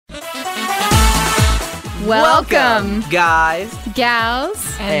Welcome, guys,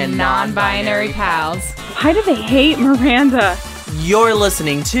 gals, and non-binary pals. Why do they hate Miranda? You're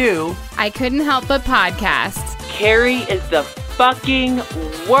listening to I Couldn't Help But Podcast. Carrie is the fucking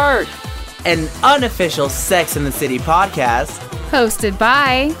worst. An unofficial Sex and the City podcast. Hosted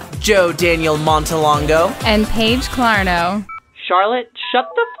by Joe Daniel Montalongo and Paige Clarno. Charlotte, shut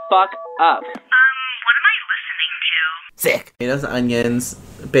the fuck up. What am I listening to? Sick. Potatoes, onions,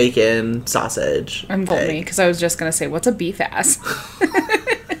 bacon, sausage. I'm told me, because I was just going to say, what's a beef ass?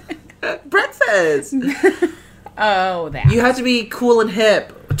 Breakfast. Oh, that. You have to be cool and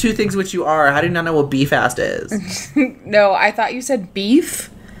hip. Two things which you are. How do you not know what beef ass is? No, I thought you said beef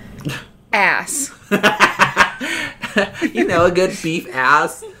ass. You know, a good beef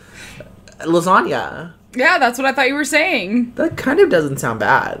ass lasagna. Yeah, that's what I thought you were saying. That kind of doesn't sound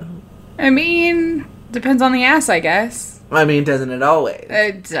bad. I mean, depends on the ass, I guess. I mean, doesn't it always?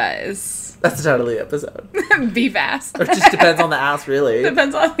 It does. That's the title of the episode. Beef ass. Or it just depends on the ass, really.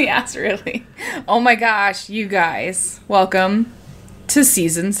 Depends on the ass, really. Oh my gosh, you guys. Welcome to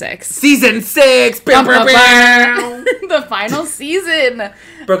Season 6. Season 6! The final season.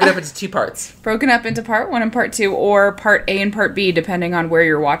 Broken up into two parts. Broken up into Part 1 and Part 2, or Part A and Part B, depending on where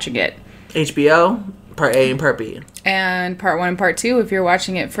you're watching it. HBO, Part A and Part B. And Part 1 and Part 2 if you're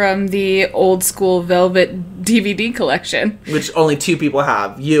watching it from the old school Velvet DVD collection. Which only two people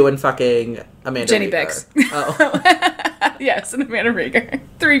have. You and fucking Amanda Jenny Rieger. Bix. Oh. Yes, and Amanda Rieger.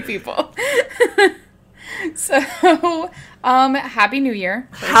 3 people. So, Happy New Year.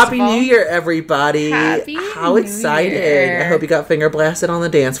 Happy New Year, everybody. Happy How New exciting. Year. I hope you got finger blasted on the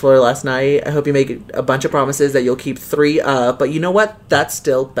dance floor last night. I hope you make a bunch of promises that you'll keep 3 up. But you know what? That's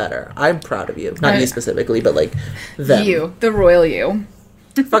still better. I'm proud of you. Not you specifically, but like them. You, the royal you.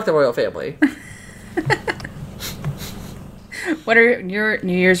 Fuck the royal family. What are your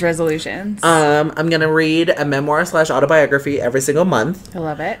New Year's resolutions? I'm going to read a memoir / autobiography every single month. I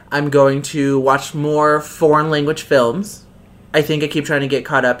love it. I'm going to watch more foreign language films. I think I keep trying to get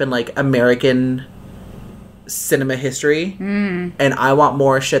caught up in, like, American cinema history. And I want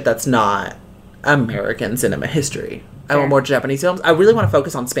more shit that's not American cinema history. I want more Japanese films. I really want to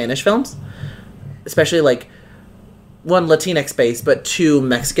focus on Spanish films. Especially, like, 1, Latinx-based, but 2,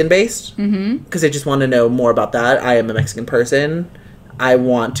 Mexican-based. Because I just want to know more about that. I am a Mexican person. I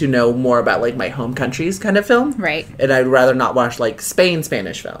want to know more about, like, my home country's kind of film. Right. And I'd rather not watch, like,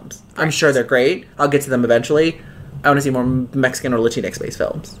 Spanish films. I'm sure they're great. I'll get to them eventually. I want to see more Mexican or Latinx-based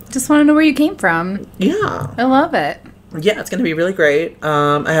films. Just want to know where you came from. Yeah. I love it. Yeah, it's going to be really great.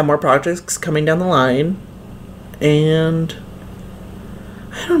 I have more projects coming down the line. And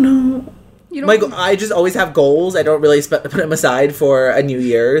I don't know. I just always have goals. I don't really put them aside for a new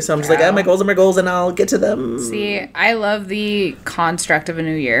year. So I'm just like, my goals are my goals, and I'll get to them. See, I love the construct of a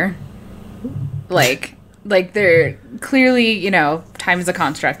new year. Like they're clearly, you know, time is a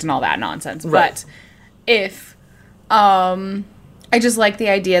construct and all that nonsense. Right. But if, I just like the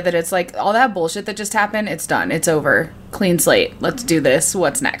idea that it's like all that bullshit that just happened, it's done. It's over. Clean slate. Let's do this.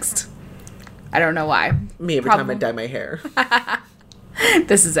 What's next? I don't know why. Me every time I dye my hair.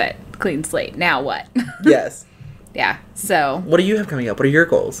 This is it. Clean slate. Now what? Yes. Yeah. So. What do you have coming up? What are your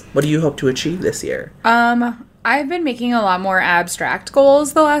goals? What do you hope to achieve this year? I've been making a lot more abstract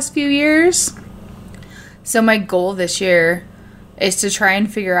goals the last few years. So my goal this year is to try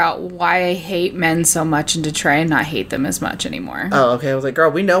and figure out why I hate men so much and to try and not hate them as much anymore. Oh, okay. I was like,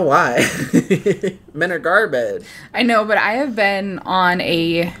 girl, we know why. Men are garbage. I know, but I have been on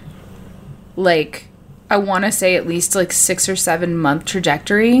a, like, I want to say at least like 6 or 7 month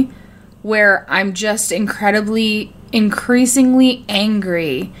trajectory where I'm just incredibly, increasingly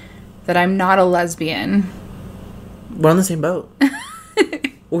angry that I'm not a lesbian. We're on the same boat.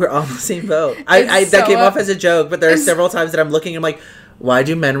 We're on the same boat. That came off as a joke, but there are several times that I'm looking and I'm like, why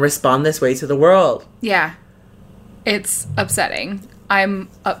do men respond this way to the world? Yeah. It's upsetting. I'm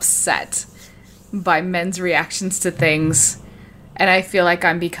upset by men's reactions to things, and I feel like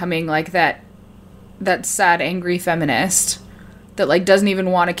I'm becoming like that sad, angry feminist that, like, doesn't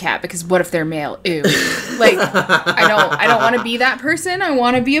even want a cat because what if they're male? Ew. Like, I don't want to be that person. I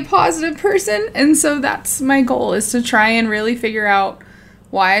want to be a positive person, and so that's my goal, is to try and really figure out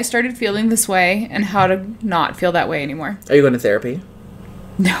why I started feeling this way and how to not feel that way anymore. Are you going to therapy?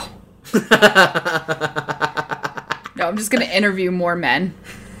 No. No, I'm just going to interview more men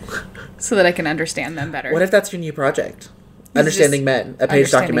so that I can understand them better. What if that's your new project? Understanding Men, a Paige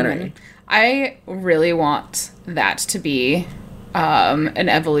documentary. Men. I really want that to be an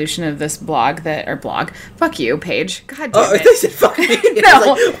evolution of this blog fuck you, Paige. God damn Oh, it. they said fuck me.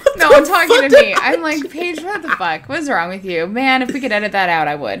 No, I'm talking to me. I'm like, Paige, what the fuck? What's wrong with you? Man, if we could edit that out,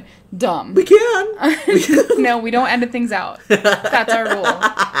 I would. Dumb. We can. No, we don't edit things out. That's our rule.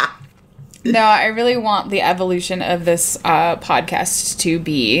 No, I really want the evolution of this podcast to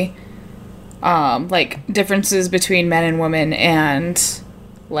be like differences between men and women and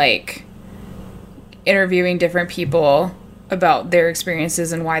like interviewing different people about their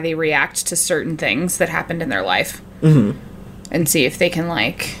experiences and why they react to certain things that happened in their life. Mm-hmm. And see if they can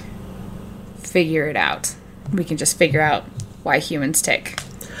like figure it out. We can just figure out why humans tick.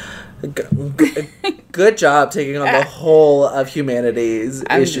 Good job taking on the whole of humanity's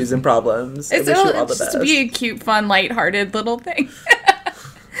issues and problems. I wish you all the It's best. just to be a cute, fun, lighthearted little thing.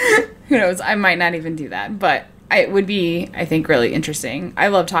 Who knows? I might not even do that, but it would be, I think, really interesting. I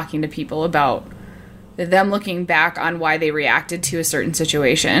love talking to people about them looking back on why they reacted to a certain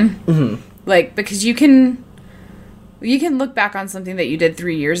situation. Mm-hmm. Like, because you can look back on something that you did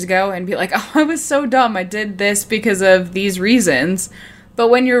 3 years ago and be like, oh, I was so dumb. I did this because of these reasons. But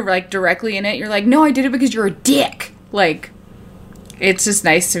when you're, like, directly in it, you're like, no, I did it because you're a dick. Like, it's just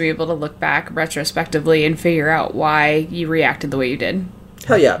nice to be able to look back retrospectively and figure out why you reacted the way you did.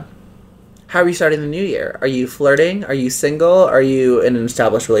 Hell yeah. How are you starting the new year? Are you flirting? Are you single? Are you in an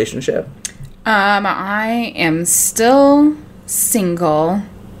established relationship? I am still single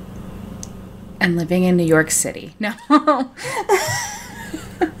and living in New York City. No.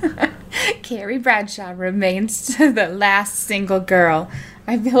 Carrie Bradshaw remains the last single girl.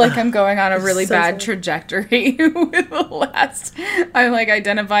 I feel like I'm going on a really bad trajectory with the last. I'm like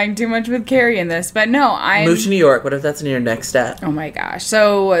identifying too much with Carrie in this, but no, Move to New York. What if that's in your next step? Oh my gosh.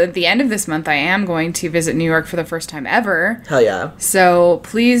 So at the end of this month, I am going to visit New York for the first time ever. Hell yeah. So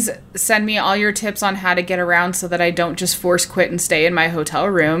please send me all your tips on how to get around so that I don't just force quit and stay in my hotel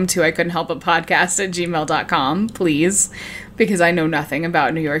room to I couldn't help a podcast at gmail.com, please. Because I know nothing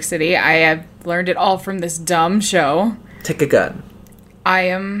about New York City. I have learned it all from this dumb show. Take a gun. I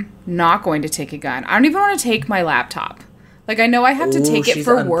am not going to take a gun. I don't even want to take my laptop. Like, I know I have to take it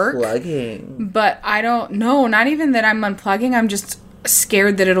for work. But I don't know. Not even that I'm unplugging. I'm just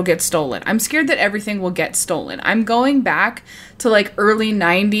scared that it'll get stolen. I'm scared that everything will get stolen. I'm going back to, like, early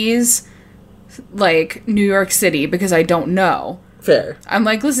 90s, like, New York City because I don't know. Fair. I'm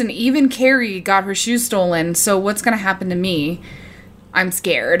like, listen, even Carrie got her shoes stolen, so what's going to happen to me? I'm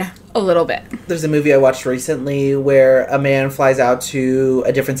scared a little bit. There's a movie I watched recently where a man flies out to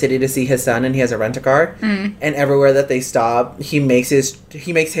a different city to see his son, and he has a rent-a-car. Mm. And everywhere that they stop, he makes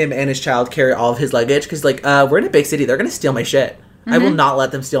him and his child carry all of his luggage because, like, we're in a big city. They're gonna steal my shit. Mm-hmm. I will not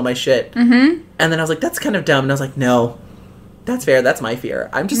let them steal my shit. Mm-hmm. And then I was like, that's kind of dumb. And I was like, no, that's fair. That's my fear.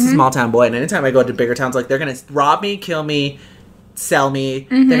 I'm just a small town boy, and anytime I go to bigger towns, like, they're gonna rob me, kill me, sell me.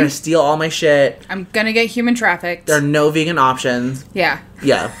 Mm-hmm. They're gonna steal all my shit. I'm gonna get human trafficked. There are no vegan options. Yeah.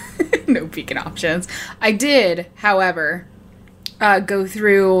 No vegan options. I did, however, go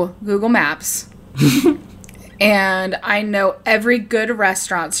through Google Maps and I know every good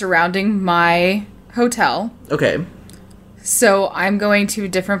restaurant surrounding my hotel. Okay. So I'm going to a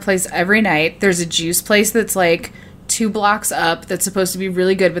different place every night. There's a juice place that's like 2 blocks up that's supposed to be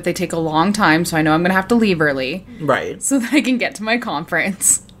really good, but they take a long time, so I know I'm going to have to leave early. Right. So that I can get to my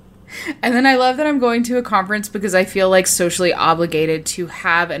conference. And then I love that I'm going to a conference because I feel like socially obligated to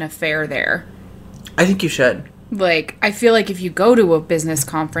have an affair there. I think you should. Like, I feel like if you go to a business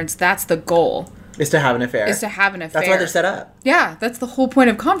conference, that's the goal. Is to have an affair. Is to have an affair. That's why they're set up. Yeah, that's the whole point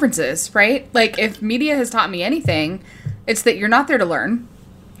of conferences, right? Like, if media has taught me anything, it's that you're not there to learn.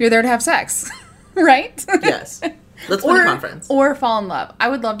 You're there to have sex. Right? Yes. Let's go to conference. Or fall in love. I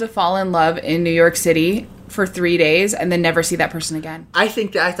would love to fall in love in New York City for 3 days and then never see that person again. I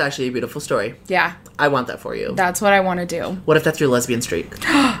think that's actually a beautiful story. Yeah. I want that for you. That's what I want to do. What if that's your lesbian streak?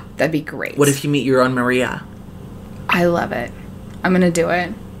 That'd be great. What if you meet your own Maria? I love it. I'm going to do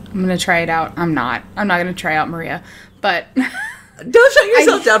it. I'm going to try it out. I'm not going to try out Maria. But... Don't shut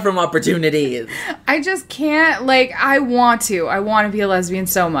yourself down from opportunities. I just can't, like, I want to be a lesbian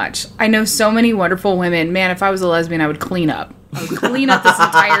so much. I know so many wonderful women. Man, if I was a lesbian, I would clean up. I would clean up this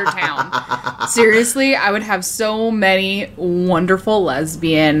entire town. Seriously, I would have so many wonderful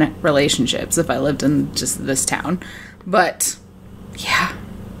lesbian relationships if I lived in just this town. But, yeah.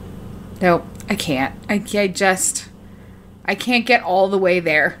 Nope, I can't. I can't get all the way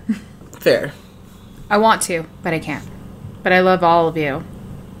there. Fair. I want to, but I can't. But I love all of you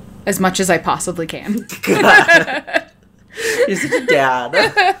as much as I possibly can. You're such a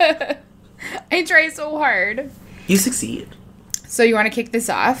dad. I try so hard. You succeed. So you want to kick this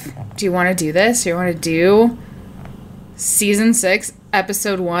off? Do you want to do this? Do you want to do Season 6,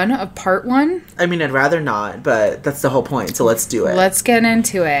 Episode 1 of Part 1. I mean, I'd rather not, but that's the whole point, so let's do it. Let's get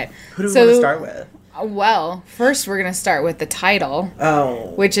into it. Who do we want to start with? Well, first we're going to start with the title,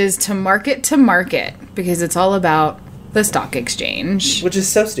 Oh. which is To Market, because it's all about the stock exchange. Which is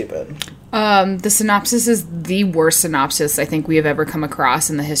so stupid. The synopsis is the worst synopsis I think we have ever come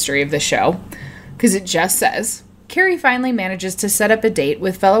across in the history of the show, because it just says, Carrie finally manages to set up a date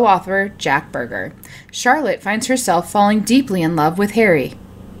with fellow author Jack Berger. Charlotte finds herself falling deeply in love with Harry.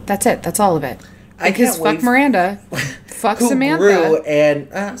 That's it. That's all of it. Because fuck wait. Miranda, fuck Who Samantha. grew,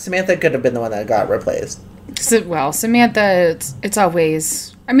 and Samantha could have been the one that got replaced. Well, Samantha, it's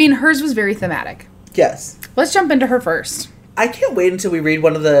always... I mean, hers was very thematic. Yes. Let's jump into her first. I can't wait until we read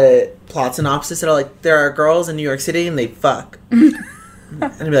one of the plot synopsis that are like, there are girls in New York City and they fuck. And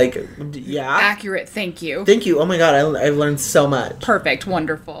I'd be like, yeah? Accurate, thank you. Thank you. Oh my god, I've learned so much. Perfect,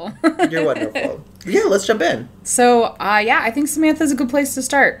 wonderful. You're wonderful. Yeah, let's jump in. So, I think Samantha's a good place to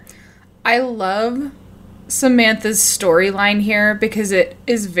start. I love Samantha's storyline here because it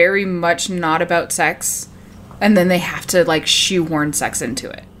is very much not about sex, and then they have to, like, shoehorn sex into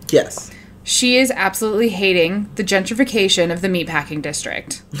it. Yes. She is absolutely hating the gentrification of the meatpacking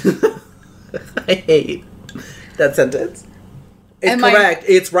district. I hate that sentence. It's And correct.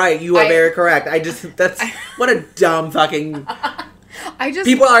 It's right. You are I- very correct. What a dumb fucking... I just...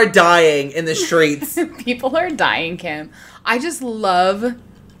 People are dying in the streets. People are dying, Kim. I love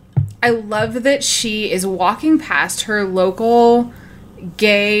that she is walking past her local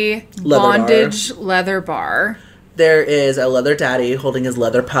gay bondage leather bar. There is a leather daddy holding his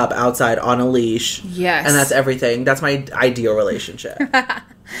leather pup outside on a leash. Yes. And that's everything. That's my ideal relationship.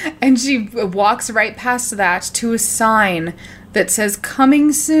 And she walks right past that to a sign that says,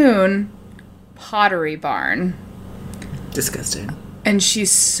 coming soon, Pottery Barn. Disgusting. And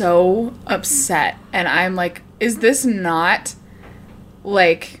she's so upset. And I'm like, is this not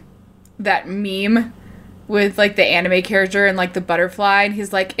like that meme with like the anime character and like the butterfly? And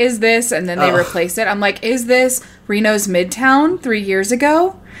he's like, is this? And then they replace it. I'm like, is this Reno's Midtown 3 years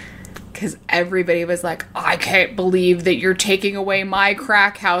ago? Because everybody was like, I can't believe that you're taking away my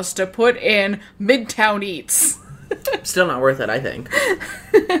crack house to put in Midtown Eats. Still not worth it, I think.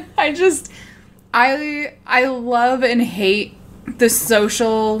 I love and hate the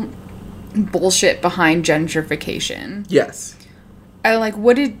social bullshit behind gentrification. Yes. I like,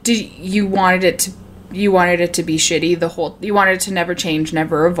 what did you wanted it to be shitty, you wanted it to never change,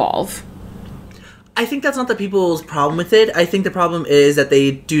 never evolve. I think that's not the people's problem with it. I think the problem is that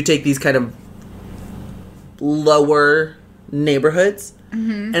they do take these kind of lower neighborhoods,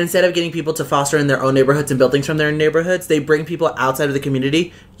 and instead of getting people to foster in their own neighborhoods and build things from their neighborhoods, they bring people outside of the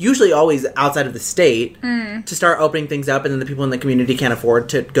community, usually always outside of the state, to start opening things up, and then the people in the community can't afford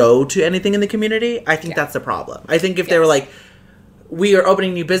to go to anything in the community. I think that's the problem. I think if they were like, we are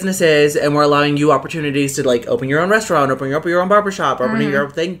opening new businesses and we're allowing you opportunities to like open your own restaurant, open up your own barbershop, opening your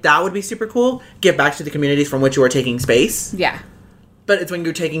own thing, that would be super cool. Give back to the communities from which you are taking space. Yeah. But it's when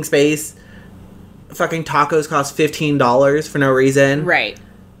you're taking space, fucking tacos cost $15 for no reason. Right.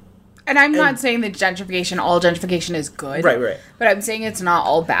 And I'm not saying that all gentrification is good. Right. But I'm saying it's not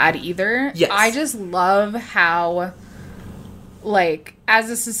all bad either. Yes. I just love how, like, as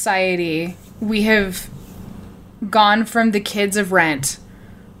a society, we have gone from the kids of Rent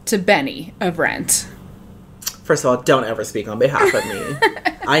to Benny of Rent. First of all, don't ever speak on behalf of me.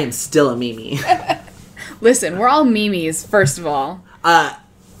 I am still a Mimi. Listen, we're all Mimis, first of all.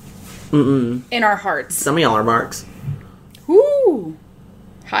 In our hearts. Some of y'all are Marks. Woo!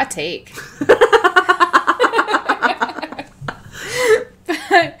 Hot take.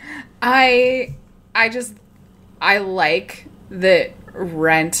 But I like that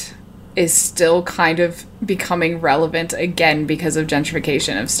Rent is still kind of becoming relevant again because of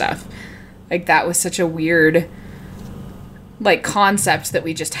gentrification of stuff. Like, that was such a weird, like, concept that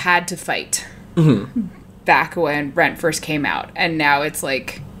we just had to fight back when Rent first came out. And now it's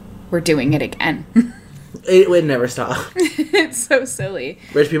like, we're doing it again. It would never stop. It's so silly.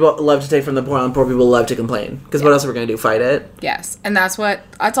 Rich people love to take from the poor, and poor people love to complain. Because what else are we going to do? Fight it? Yes. And that's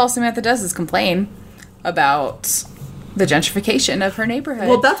all Samantha does is complain about the gentrification of her neighborhood.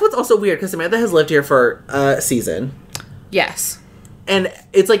 Well, that's what's also weird, because Samantha has lived here for a season. Yes. And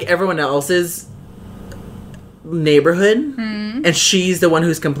it's like everyone else's neighborhood, and she's the one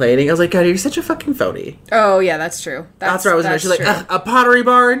who's complaining. I was like, God, you're such a fucking phony. Oh, yeah, that's true. That's where I was in. She's like, true. a pottery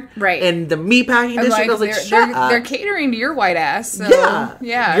barn? Right. And the meatpacking I'm district? I was like, shut up. they're catering to your white ass. So,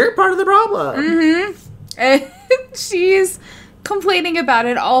 Yeah. You're part of the problem. And she's complaining about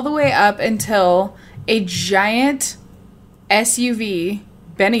it all the way up until a giant SUV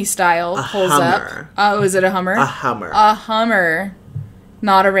Benny style, pulls Hummer. up. Oh, is it a Hummer? A Hummer. A Hummer.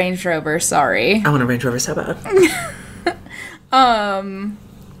 Not a Range Rover, sorry. I want a Range Rover so bad.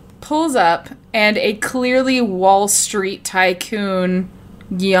 Pulls up, and a clearly Wall Street tycoon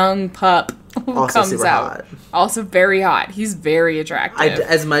young pup Also comes super out. hot. Also very hot. He's very attractive.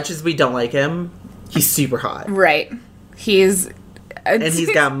 As much as we don't like him, he's super hot. Right. And he's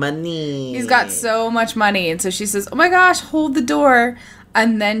got money. He's got so much money. And so she says, oh my gosh, hold the door.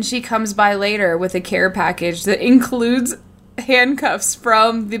 And then she comes by later with a care package that includes handcuffs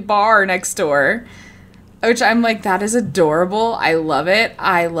from the bar next door. Which I'm like, that is adorable. I love it.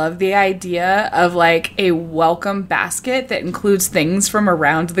 I love the idea of like a welcome basket that includes things from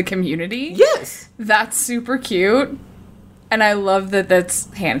around the community. Yes. That's super cute. And I love that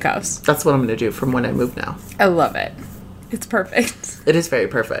that's handcuffs. That's what I'm going to do from when I move now. I love it. It's perfect. It is very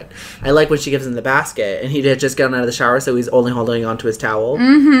perfect. I like when she gives him the basket, and he had just gotten out of the shower, so he's only holding onto his towel.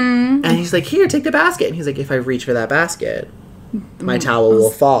 Mm-hmm. And he's like, here, take the basket. And he's like, if I reach for that basket, my towel will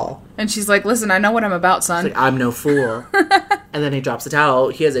fall. And she's like, listen, I know what I'm about, son. Like, I'm no fool. And then he drops the towel.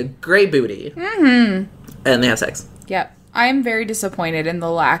 He has a great booty. Mm-hmm. And they have sex. Yep. I'm very disappointed in the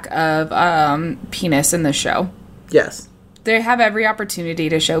lack of penis in this show. Yes. They have every opportunity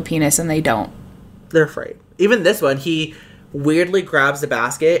to show penis, and they don't. They're afraid. Even this one, he weirdly grabs the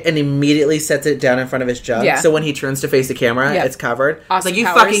basket and immediately sets it down in front of his jug. Yeah. So when he turns to face the camera, Yep. it's covered. It's Austin like, you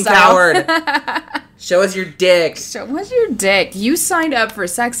Powers fucking style. coward. Show us your dick. Show us your dick. You signed up for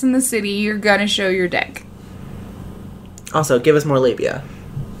Sex in the City. You're gonna show your dick. Also, give us more labia.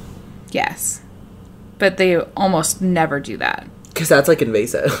 Yes. But they almost never do that. Because that's, like,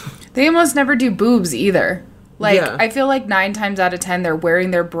 invasive. They almost never do boobs either. Like, Yeah. I feel like 9 times out of 10, they're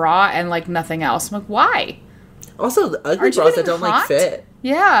wearing their bra and, like, nothing else. I'm like, why? Also, the ugly Aren't you bras that getting don't, like, hot? fit.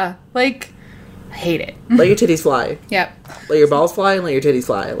 Yeah. Like, I hate it. Let your titties fly. Yep. Let your balls fly and let your titties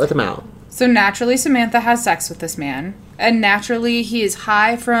fly. Let them out. So naturally, Samantha has sex with this man. And naturally, he is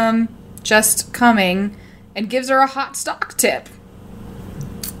high from just coming and gives her a hot stock tip.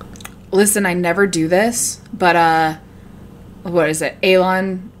 Listen, I never do this, but, what is it?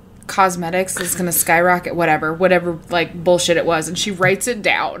 Alon Cosmetics is going to skyrocket, whatever, like, bullshit it was. And she writes it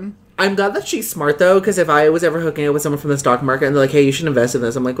down. I'm glad that she's smart, though, because if I was ever hooking up with someone from the stock market and they're like, hey, you should invest in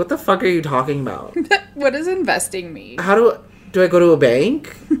this, I'm like, what the fuck are you talking about? What does investing mean? How do I go to a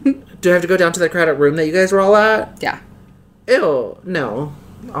bank? Do I have to go down to the credit room that you guys were all at? Yeah. Ew, no.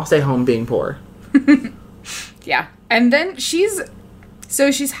 I'll stay home being poor. Yeah. And then she's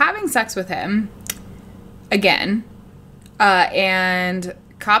having sex with him again. And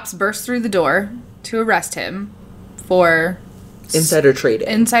cops burst through the door to arrest him for Insider trading.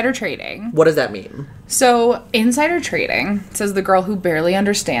 insider trading. What does that mean? So, insider trading, says the girl who barely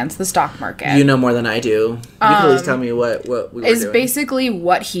understands the stock market, You know more than I do. You can at least tell me what we were is doing. basically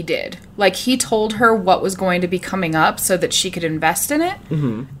what he did. Like, he told her what was going to be coming up so that she could invest in it.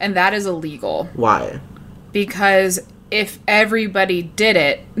 Mm-hmm. And that is illegal. Why? Because if everybody did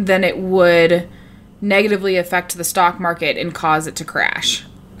it, then it would negatively affect the stock market and cause it to crash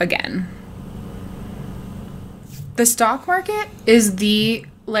again. The stock market is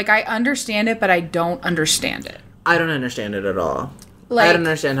I understand it, but I don't understand it. I don't understand it at all. Like, I don't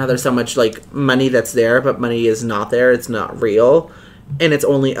understand how there's so much, like, money that's there, but money is not there. It's not real. And it's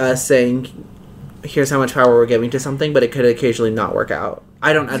only us saying, here's how much power we're giving to something, but it could occasionally not work out.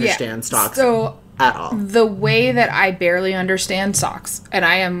 I don't understand stocks at all. The way that I barely understand stocks, and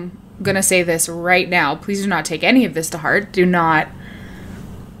I am going to say this right now, please do not take any of this to heart. Do not,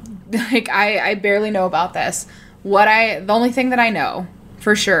 I barely know about this. The only thing that I know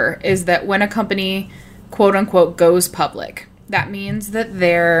for sure is that when a company, quote unquote, goes public, that means that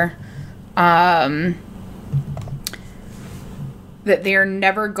they're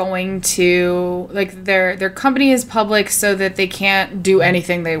never going to, like, their company is public so that they can't do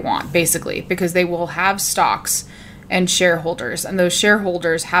anything they want, basically, because they will have stocks and shareholders, and those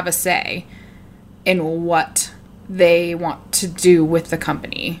shareholders have a say in what they want to do with the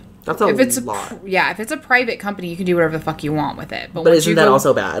company. That's a If lot. if it's a private company, you can do whatever the fuck you want with it. But once isn't you that go-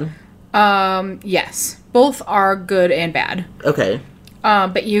 also bad? Yes. Both are good and bad. Okay.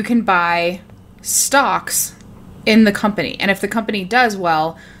 But you can buy stocks in the company. And if the company does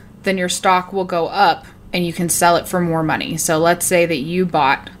well, then your stock will go up and you can sell it for more money. So let's say that you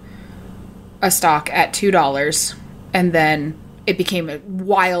bought a stock at $2 and then it became a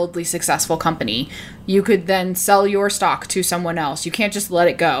wildly successful company. You could then sell your stock to someone else. You can't just let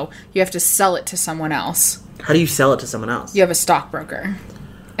it go. You have to sell it to someone else. How do you sell it to someone else? You have a stockbroker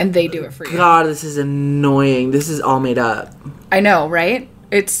and they do it for you. God, this is annoying. This is all made up. I know, right?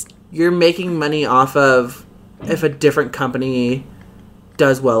 You're making money off of if a different company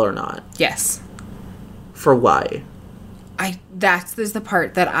does well or not. Yes. For why? That's the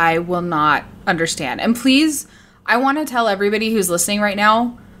part that I will not understand. And please, I want to tell everybody who's listening right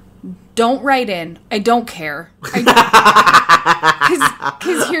now, don't write in. I don't care. Because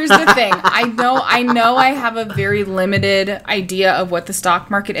here's the thing. I know I have a very limited idea of what the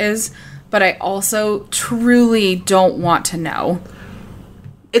stock market is, but I also truly don't want to know.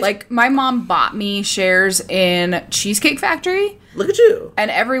 Like, my mom bought me shares in Cheesecake Factory. Look at you.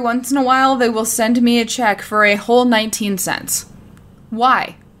 And every once in a while, they will send me a check for a whole 19 cents.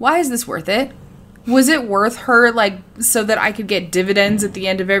 Why? Why is this worth it? Was it worth her, like, so that I could get dividends at the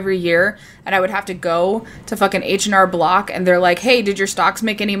end of every year, and I would have to go to fucking H&R Block, and they're like, hey, did your stocks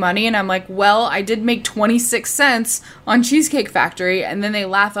make any money? And I'm like, well, I did make 26 cents on Cheesecake Factory, and then they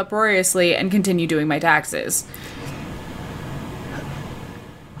laugh uproariously and continue doing my taxes.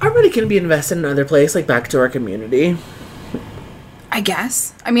 Our money can be invested in another place, like back to our community. I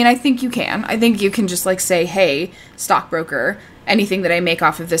guess. I mean, I think you can. I think you can just, like, say, hey, stockbroker, anything that I make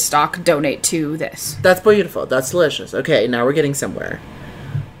off of this stock, donate to this. That's beautiful. That's delicious. Okay, now we're getting somewhere.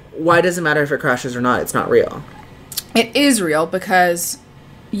 Why does it matter if it crashes or not? It's not real. It is real because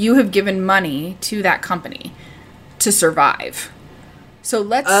you have given money to that company to survive. So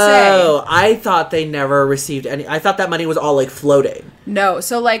let's say... Oh, I thought they never received any... I thought that money was all, like, floating. No.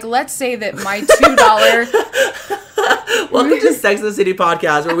 So, like, let's say that my $2... Welcome to Sex and the City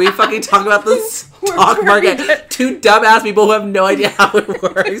podcast, where we fucking talk about the stock market. Two dumbass people who have no idea how it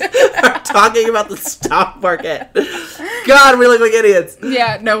works are talking about the stock market. God, we look like idiots.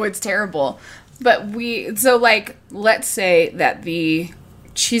 Yeah, no, it's terrible. But so, like, let's say that the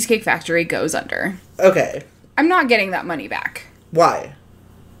Cheesecake Factory goes under. Okay. I'm not getting that money back. Why?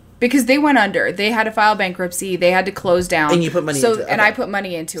 Because they went under. They had to file bankruptcy. They had to close down. And you put money into it. Okay. And I put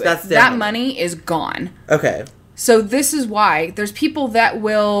money into it. That's that money is gone. Okay. So this is why there's people that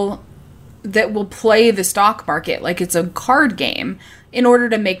will play the stock market like it's a card game in order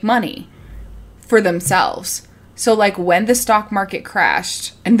to make money for themselves. So, like, when the stock market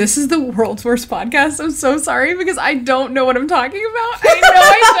crashed, and this is the world's worst podcast, I'm so sorry because I don't know what I'm talking about. I know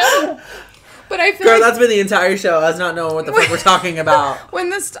I don't. But I feel that's been the entire show, us not knowing what the fuck we're talking about.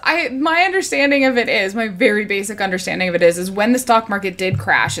 My understanding of it is, my very basic understanding of it is when the stock market did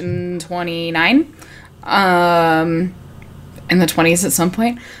crash in 29, in the 20s at some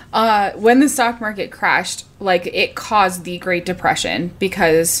point, when the stock market crashed, like, it caused the Great Depression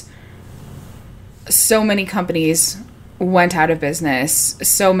because so many companies went out of business.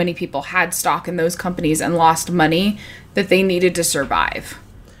 So many people had stock in those companies and lost money that they needed to survive.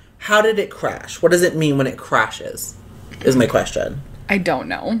 How did it crash? What does it mean when it crashes? Is my question. I don't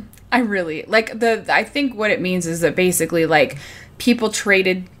know. I really, like, I think what it means is that basically, like, people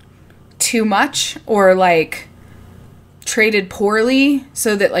traded too much or, like, traded poorly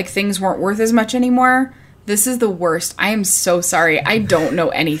so that, like, things weren't worth as much anymore. This is the worst. I am so sorry. I don't know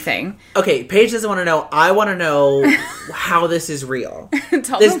anything. Okay, Paige doesn't want to know. I want to know how this is real.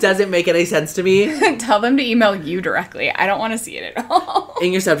 This doesn't make any sense to me. Tell them to email you directly. I don't want to see it at all.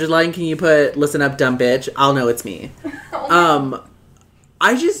 In your subject line, can you put, listen up, dumb bitch? I'll know it's me. I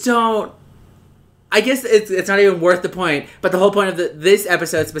just don't... I guess it's not even worth the point, but the whole point of this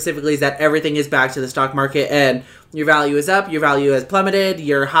episode specifically is that everything is back to the stock market and your value is up, your value has plummeted,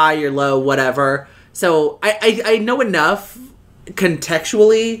 you're high, you're low, whatever. So I know enough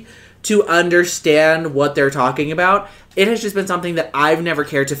contextually to understand what they're talking about. It has just been something that I've never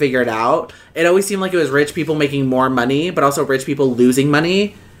cared to figure it out. It always seemed like it was rich people making more money, but also rich people losing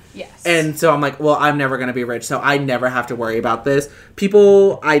money. Yes. And so I'm like, well, I'm never going to be rich, so I never have to worry about this.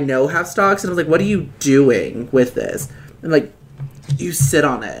 People I know have stocks, and I was like, what are you doing with this? And like, you sit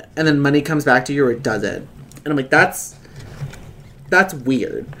on it, and then money comes back to you or it doesn't. And I'm like, that's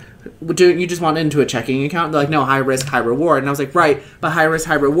weird. Do you just want into a checking account? They're like, no, high risk, high reward. And I was like, right, but high risk,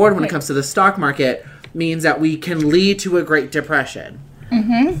 high reward when it comes to the stock market means that we can lead to a Great Depression.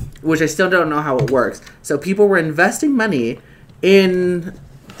 Mm-hmm. Which I still don't know how it works. So people were investing money in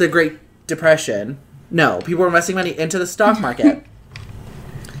the Great Depression. No, people were investing money into the stock market.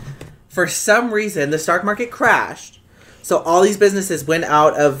 For some reason, the stock market crashed. So all these businesses went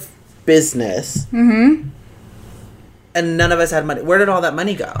out of business. Mm-hmm. And none of us had money. Where did all that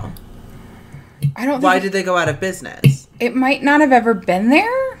money go? I don't think... Why did they go out of business? It might not have ever been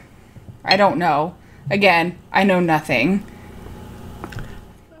there. I don't know. Again, I know nothing.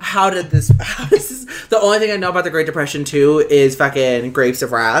 How does this... The only thing I know about the Great Depression, too, is fucking Grapes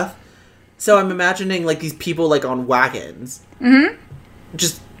of Wrath. So I'm imagining, like, these people, like, on wagons. Mm-hmm.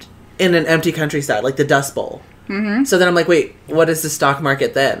 Just in an empty countryside, like the Dust Bowl. Mm-hmm. So then I'm like, wait, what is the stock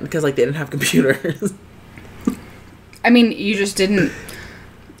market then? Because, like, they didn't have computers. I mean, you just didn't...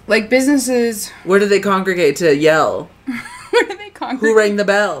 Like, businesses... Where do they congregate to yell? Where do they congregate? Who rang the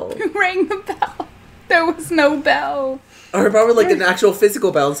bell? Who rang the bell? There was no bell. Or probably like an actual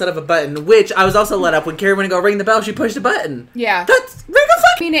physical bell instead of a button, which I was also let up when Carrie went to go ring the bell, she pushed a button. Yeah. That's ring a I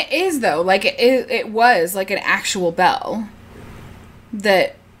fucking... mean, it is, though. Like, it was, like, an actual bell.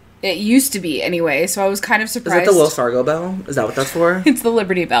 That it used to be, anyway, so I was kind of Is surprised. that the Wells Fargo bell? Is that what that's for? It's the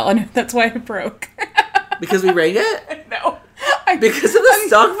Liberty Bell, and that's why it broke. Because we rang it? No. Because of the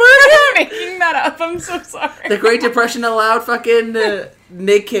stock I'm market? making that up. I'm so sorry. The Great Depression allowed fucking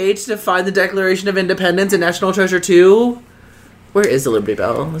Nick Cage to find the Declaration of Independence and National Treasure 2? Where is the Liberty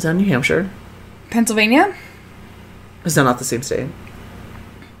Bell? Is that in New Hampshire? Pennsylvania? Is that not the same state?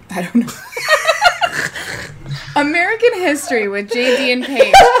 I don't know. American History with JD and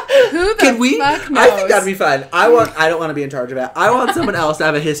Paige. Who the Can we? fuck knows? I think that'd be fun. I don't want to be in charge of it. I want someone else to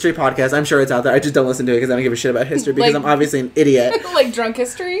have a history podcast. I'm sure it's out there. I just don't listen to it because I don't give a shit about history because Like- I'm obviously an idiot. Like drunk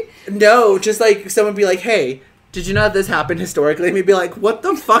history? No, just like someone be like, hey, did you know that this happened historically? And we'd be like, what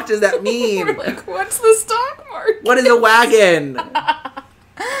the fuck does that mean? We're like, what's the stock market? What is a wagon?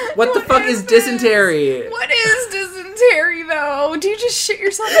 What the fuck is this? dysentery? What is dysentery, though? Do you just shit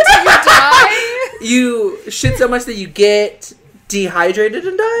yourself until you die? You shit so much that you get dehydrated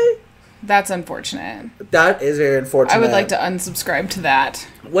and die? That's unfortunate. That is very unfortunate. I would like to unsubscribe to that.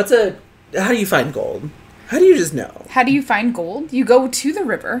 How do you find gold? How do you just know? How do you find gold? You go to the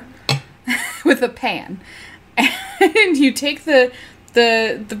river with a pan, and you take the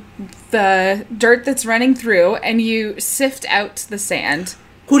dirt that's running through, and you sift out the sand.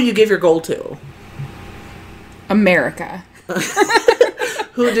 Who do you give your gold to? America.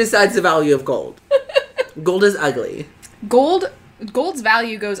 Who decides the value of gold? Gold is ugly. Gold's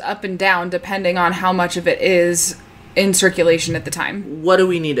value goes up and down depending on how much of it is in circulation at the time. What do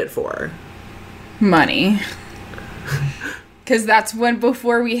we need it for? Money. Because that's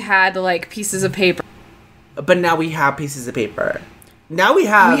before we had, like, pieces of paper. But now we have pieces of paper. Now we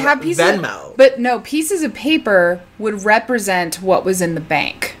have pieces Venmo. But no, pieces of paper would represent what was in the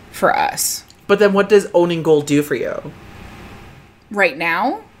bank for us. But then what does owning gold do for you? Right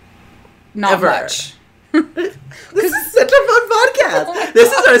now? Not Ever. much. This is such a fun podcast. This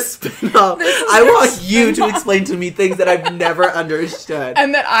is our spin-off. I want you to explain to me things that I've never understood.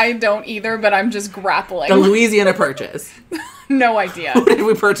 And that I don't either, but I'm just grappling. The Louisiana Purchase. No idea. Who did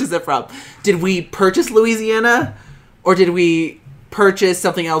we purchase it from? Did we purchase Louisiana? Or did we purchase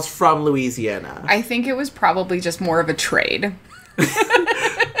something else from Louisiana? I think it was probably just more of a trade.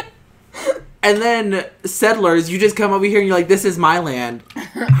 And then settlers, you just come over here and you're like, this is my land.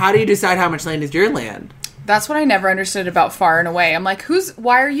 How do you decide how much land is your land? That's what I never understood about Far and Away. I'm like,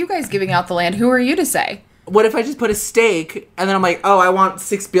 why are you guys giving out the land? Who are you to say? What if I just put a stake and then I'm like, oh, I want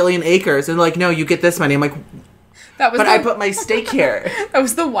 6 billion acres. And they're like, no, you get this money. I'm like, That was but I put my stake here. That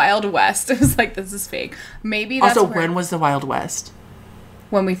was the Wild West. It was like, this is fake. Maybe that's Also, where- when was the Wild West?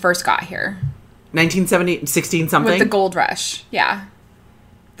 when we first got here. 1970, 16 something? With the gold rush. Yeah.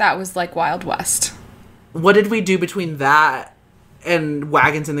 That was like Wild West. What did we do between that and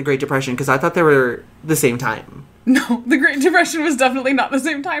wagons in the Great Depression? Because I thought they were the same time. No, the Great Depression was definitely not the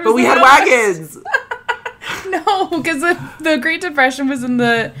same time. But as we the had Wild West. wagons! No, because the Great Depression was in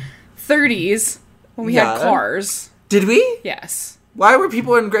the 30s when we Yeah. had cars. Did we? Yes. Why were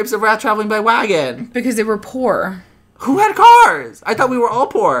people in Grapes of Wrath traveling by wagon? Because they were poor. Who had cars? I thought we were all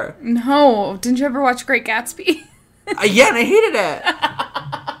poor. No. Didn't you ever watch Great Gatsby? Yeah, and I hated it.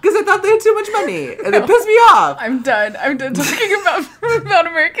 Because I thought they had too much money. And it pissed me off. I'm done. I'm done talking about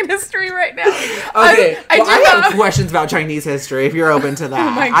American history right now. Okay, I have questions about Chinese history if you're open to that.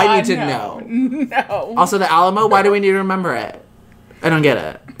 Oh my God, I need to no. know. No. Also, the Alamo, why do we need to remember it? I don't get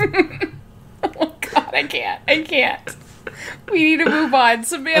it. Oh God, I can't. We need to move on.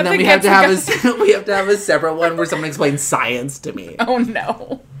 Samantha And then we have to have a separate one where someone explains science to me. Oh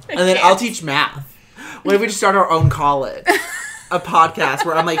no. And then I'll teach math. What if we just start our own college? A podcast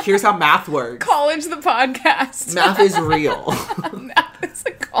where I'm like, here's how math works. College the podcast. Math is real. Math is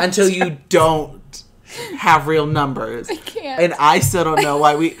a college. Until you don't have real numbers. I can't. And I still don't know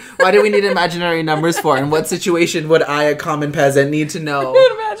why do we need imaginary numbers for? In what situation would I, a common peasant, need to know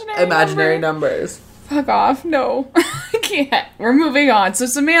imaginary numbers? Fuck off. No. I can't. We're moving on. So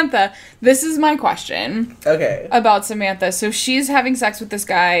Samantha, this is my question. Okay. About Samantha. So she's having sex with this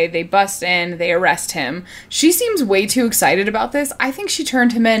guy. They bust in. They arrest him. She seems way too excited about this. I think she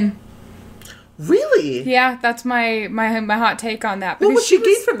turned him in. Really? Yeah, that's my hot take on that. What would she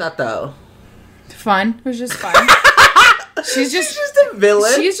gain from that, though? Fun. It was just fun. She's just a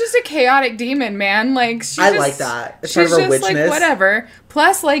villain. She's just a chaotic demon, man. Like I like that. It's she's part of her just like witchness. whatever.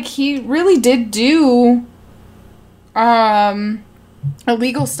 Plus, like he really did do,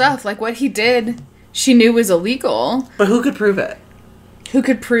 illegal stuff. Like, what he did, she knew was illegal. But who could prove it? Who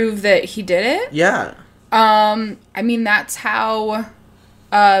could prove that he did it? Yeah. I mean, that's how,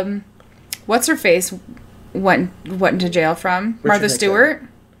 what's her face went into jail from? Martha Nixon. Stewart?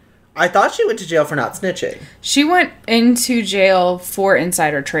 I thought she went to jail for not snitching. She went into jail for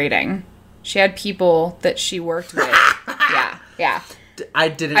insider trading. She had people that she worked with. Yeah. I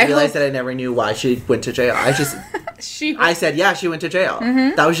didn't I realize hope- that I never knew why she went to jail. I said, yeah, she went to jail.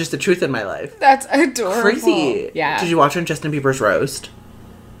 Mm-hmm. That was just the truth in my life. That's adorable. Crazy. Yeah. Did you watch her on Justin Bieber's roast?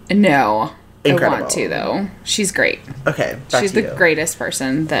 No. Incredible. I want to, though. She's great. Okay, back She's to the you. greatest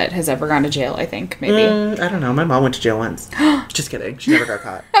person that has ever gone to jail, I think, maybe. I don't know. My mom went to jail once. Just kidding. She never got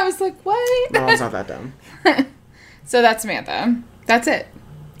caught. I was like, what? My mom's not that dumb. So that's Samantha. That's it.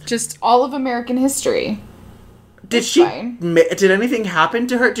 Just all of American history. Did That's she? fine. Did anything happen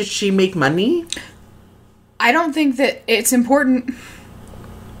to her? Did she make money? I don't think that it's important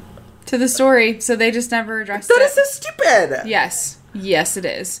to the story, so they just never addressed That it. is so stupid. Yes. Yes, it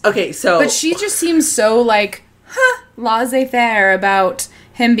is. Okay, so But she just seems so, like, laissez-faire about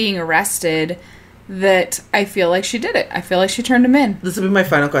him being arrested that I feel like she did it. I feel like she turned him in. this will be my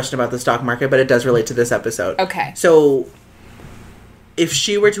final question about the stock market, but it does relate to this episode. Okay. So, if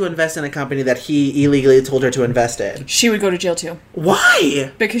she were to invest in a company that he illegally told her to invest in, She would go to jail, too.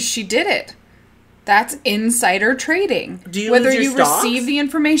 why? Because she did it. That's insider trading. Do you whether lose your you stocks? receive the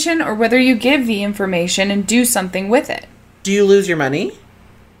information or whether you give the information and do something with it. Do you lose your money?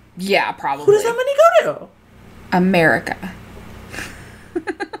 Yeah, probably. Who does that money go to? America. I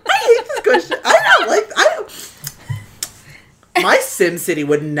hate this question. I don't like. I don't. My Sim City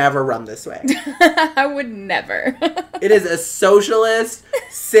would never run this way. I would never. It is a socialist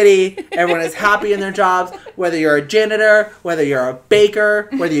city. Everyone is happy in their jobs. Whether you're a janitor, whether you're a baker,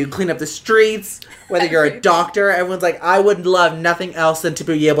 whether you clean up the streets, whether you're a doctor, everyone's like, I would love nothing else than to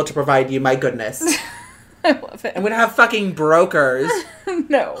be able to provide you. My goodness. I love it. I'm gonna have fucking brokers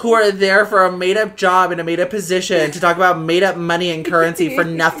No. who are there for a made-up job and a made-up position to talk about made-up money and currency for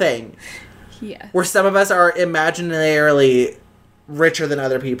nothing. Yes. Where some of us are imaginarily richer than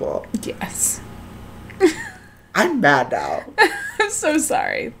other people. Yes. I'm mad now. I'm so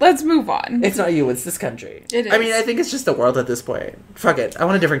sorry. Let's move on. It's not you, it's this country. It I mean, is. I think it's just the world at this point. Fuck it. I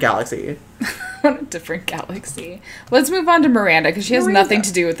want a different galaxy. On a different galaxy. Let's move on to Miranda because she has Miranda. nothing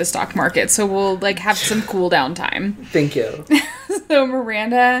to do with the stock market, so we'll like have some cool down time. Thank you. So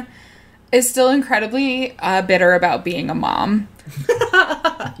Miranda is still incredibly bitter about being a mom.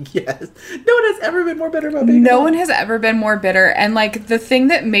 Yes. No one has ever been more bitter about being No a one has ever been more bitter, and like the thing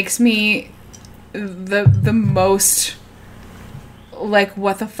that makes me the most like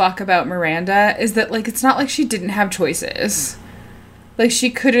what the fuck about Miranda is that like it's not like she didn't have choices. Like she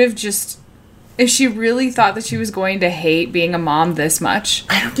could have just, if she really thought that she was going to hate being a mom this much,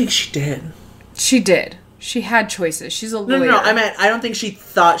 I don't think she did. she did. She had choices. She's a No, lawyer. no, no. I meant, I don't think she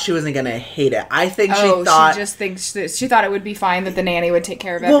thought she wasn't going to hate it. I think Oh, she thought... she just thinks that she thought it would be fine that the nanny would take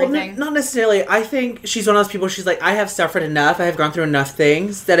care of Well, everything. not necessarily. I think she's one of those people, she's like, I have suffered enough, I have gone through enough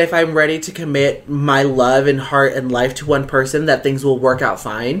things, that if I'm ready to commit my love and heart and life to one person, that things will work out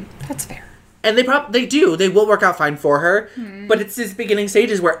fine. That's fair. And they do. They will work out fine for her. Hmm. But it's these beginning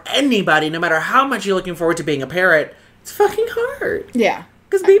stages where anybody, no matter how much you're looking forward to being a parent, it's fucking hard. Yeah.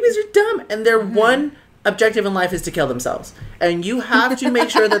 Because babies are dumb. And their one objective in life is to kill themselves. And you have to make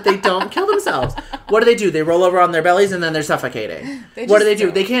sure that they don't kill themselves. What do? They roll over on their bellies and then they're suffocating. They What just do?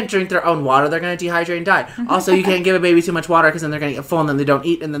 don't. They can't drink their own water. They're going to dehydrate and die. Also, you can't give a baby too much water because then they're going to get full and then they don't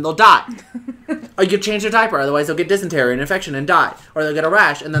eat and then they'll die. Or you change their diaper, otherwise they'll get dysentery and infection and die. Or they'll get a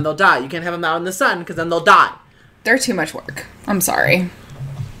rash and then they'll die. You can't have them out in the sun because then they'll die. They're too much work. I'm sorry.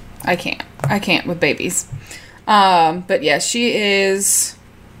 I can't with babies. But yeah, she is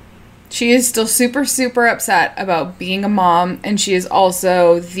still super, super upset about being a mom, and she is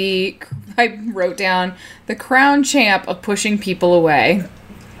also I wrote down, the crown champ of pushing people away.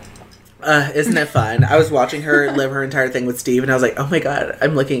 Isn't it fun? I was watching her live her entire thing with Steve and I was like, oh my god,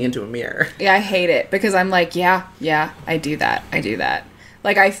 I'm looking into a mirror. Yeah, I hate it because I'm like, yeah, I do that.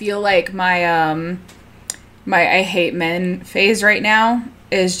 Like, I feel like my I hate men phase right now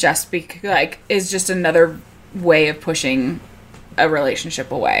is just is just another way of pushing a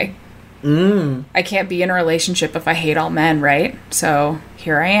relationship away. I can't be in a relationship if I hate all men, right? So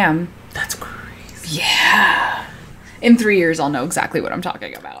here I am. That's crazy. Yeah. In 3 years, I'll know exactly what I'm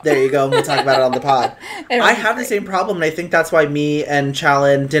talking about. There you go. We'll talk about it on the pod. It'll I be have the great. same problem, and I think that's why me and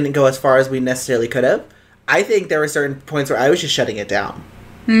Challen didn't go as far as we necessarily could have. I think there were certain points where I was just shutting it down.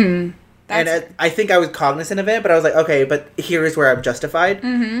 And I think I was cognizant of it, but I was like, okay, but here's where I'm justified.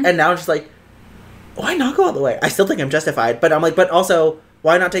 And now I'm just like, why not go all the way? I still think I'm justified, but I'm like, but also,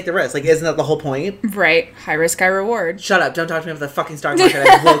 why not take the risk? Like, isn't that the whole point? Right. High risk, high reward. Shut up. Don't talk to me about the fucking stock market.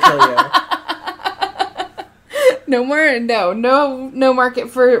 I will kill you. No more, no market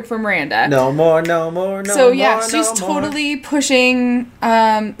for Miranda. No more, no more, no So more, yeah, no she's more. totally pushing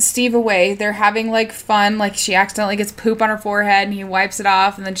Steve away. They're having like fun. Like she accidentally gets poop on her forehead and he wipes it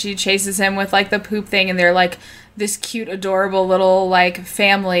off, and then she chases him with like the poop thing, and they're like this cute, adorable little like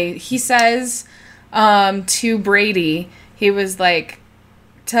family. He says to Brady, he was like,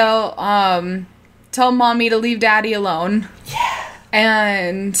 tell mommy to leave daddy alone. Yeah.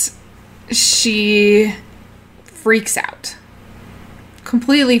 And she freaks out.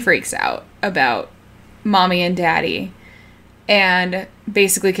 Completely freaks out about mommy and daddy. And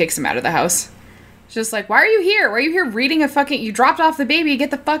basically kicks him out of the house. Just like, why are you here? Why are you here reading a fucking... You dropped off the baby. Get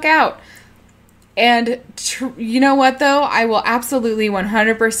the fuck out. And you know what, though? I will absolutely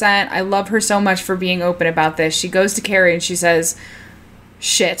 100%. I love her so much for being open about this. She goes to Carrie and she says,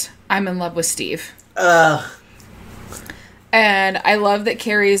 shit, I'm in love with Steve. Ugh. And I love that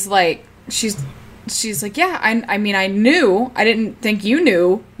Carrie's like, she's like, yeah, I mean, I knew. I didn't think you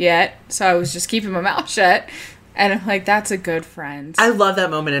knew yet, so I was just keeping my mouth shut. And I'm like, that's a good friend. I love that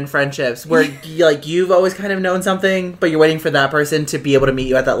moment in friendships where like you've always kind of known something, but you're waiting for that person to be able to meet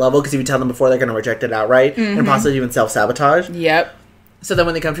you at that level, because if you tell them before, they're going to reject it outright and possibly even self-sabotage. Yep. So then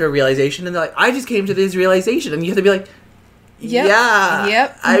when they come to a realization and they're like, I just came to this realization, and you have to be like, Yep. yeah.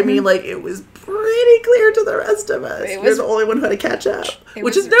 Yep. I mean, like, it was pretty clear to the rest of us. You're the only one who had to catch up.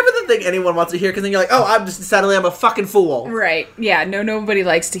 Which is never the thing anyone wants to hear, because then you're like, oh, I'm a fucking fool. Right. Yeah, nobody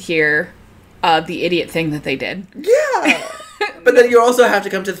likes to hear the idiot thing that they did. Yeah. But then you also have to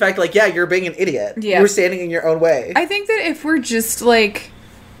come to the fact, like, yeah, you're being an idiot. Yeah. You're standing in your own way. I think that if we're just, like...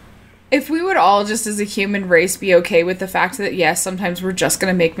 If we would all just as a human race be okay with the fact that, yes, sometimes we're just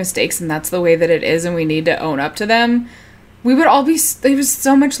going to make mistakes and that's the way that it is and we need to own up to them, we would all be... There was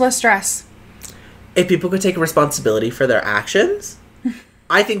so much less stress. If people could take responsibility for their actions,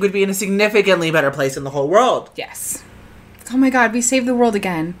 I think we'd be in a significantly better place in the whole world. Yes. Oh my god, we saved the world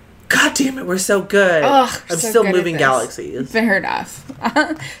again. God damn it, we're so good. Ugh, I'm so still good at moving this. galaxies. Fair enough.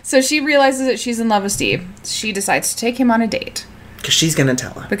 So she realizes that she's in love with Steve. She decides to take him on a date. Because she's going to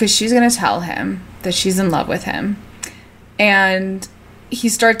tell him. Because she's going to tell him that she's in love with him. And he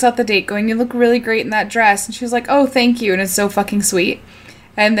starts out the date going, you look really great in that dress. And she's like, oh, thank you. And it's so fucking sweet.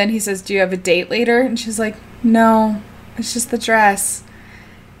 And then he says, do you have a date later? And she's like, no, it's just the dress.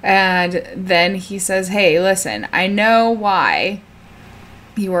 And then he says, hey, listen, I know why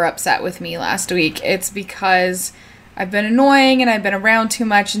you were upset with me last week. It's because I've been annoying and I've been around too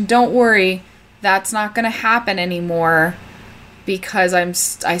much. And don't worry, that's not going to happen anymore. Because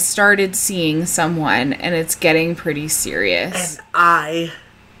I started seeing someone and it's getting pretty serious. And I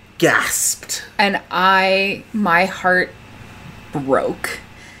gasped. And my heart broke.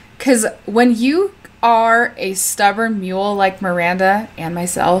 Because when you are a stubborn mule like Miranda and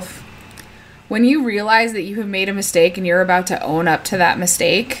myself, when you realize that you have made a mistake and you're about to own up to that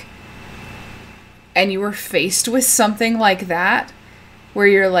mistake, and you were faced with something like that, where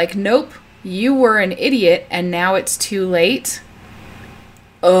you're like, nope, you were an idiot and now it's too late.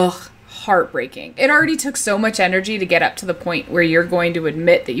 Ugh, heartbreaking. It already took so much energy to get up to the point where you're going to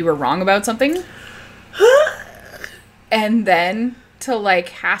admit that you were wrong about something. And then to like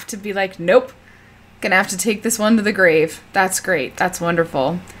have to be like, nope, gonna have to take this one to the grave. That's great. That's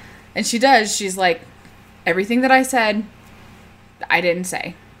wonderful. And she does. She's like, everything that I said, I didn't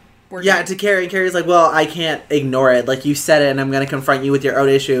say. Yeah, to Carrie. And Carrie's like, well, I can't ignore it. Like, you said it, and I'm going to confront you with your own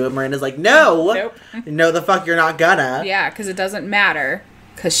issue. And Miranda's like, no. Nope. No, the fuck, you're not gonna. Yeah, because it doesn't matter.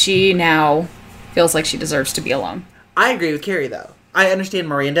 Because she now feels like she deserves to be alone. I agree with Carrie, though. I understand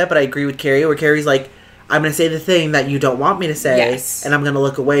Miranda, but I agree with Carrie, where Carrie's like, I'm going to say the thing that you don't want me to say, Yes. and I'm going to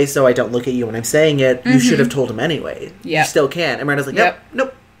look away so I don't look at you when I'm saying it. You should have told him anyway. Yep. You still can. And Miranda's like, Yep.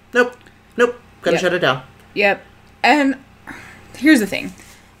 nope. Gotta shut it down. Yep. And here's the thing.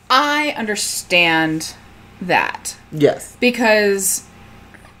 I understand that. Yes. Because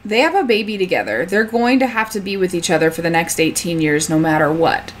they have a baby together. They're going to have to be with each other for the next 18 years no matter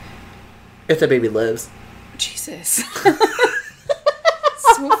what. If the baby lives. Jesus.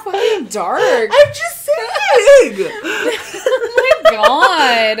 So fucking dark. I'm just saying! Oh my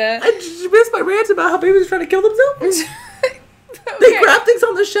god. I just missed my rant about how babies are trying to kill themselves. They grab things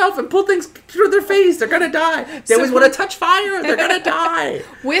on the shelf and pull things through their face. They're gonna die. They always want to touch fire. They're gonna die.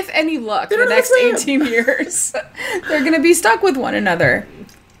 With any luck, They the don't next understand. 18 years, they're going to be stuck with one another.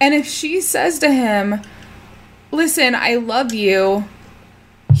 And if she says to him, listen, I love you,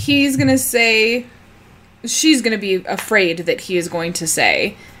 he's going to say, she's going to be afraid that he is going to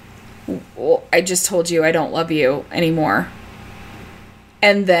say, well, I just told you I don't love you anymore.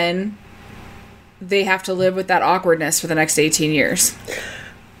 And then they have to live with that awkwardness for the next 18 years.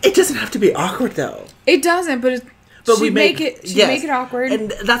 It doesn't have to be awkward, though. It doesn't, but we make it awkward.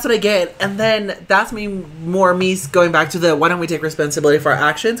 And that's what I get. And then that's me going back to the why don't we take responsibility for our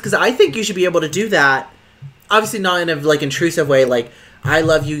actions? Because I think you should be able to do that. Obviously not in a like intrusive way, like I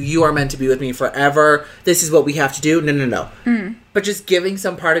love you, you are meant to be with me forever. This is what we have to do. No. But just giving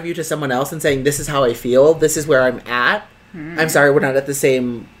some part of you to someone else and saying, this is how I feel, this is where I'm at. I'm sorry we're not on the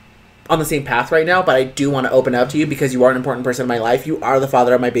same path right now, but I do want to open up to you because you are an important person in my life. You are the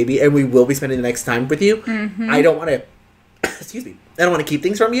father of my baby, and we will be spending the next time with you. I don't want to, excuse me, I don't want to keep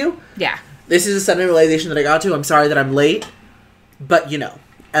things from you. Yeah. This is a sudden realization that I got to. I'm sorry that I'm late, but you know,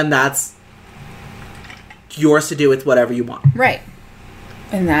 and that's yours to do with whatever you want. Right.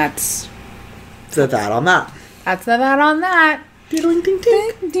 And that's that on that. That's the that on that. Diddling ding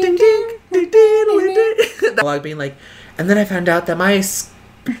ding ding ding ding ding. Dialogue being like, and then I found out that my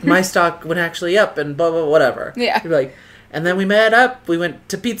stock went actually up and blah blah whatever. Yeah. You'd be like, and then we met up. We went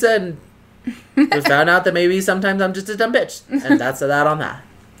to pizza and we found out that maybe sometimes I'm just a dumb bitch, and that's the that on that.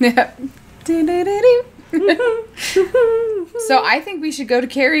 Yeah. So I think we should go to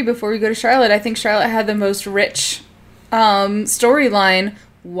Carrie before we go to Charlotte. I think Charlotte had the most rich storyline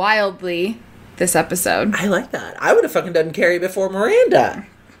wildly this episode. I like that. I would have fucking done Carrie before Miranda.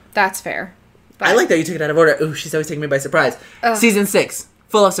 That's fair. But I like that you took it out of order. Ooh, she's always taking me by surprise. Season 6.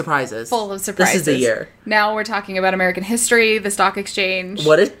 Full of surprises. Full of surprises. This is the year. Now we're talking about American history, the stock exchange.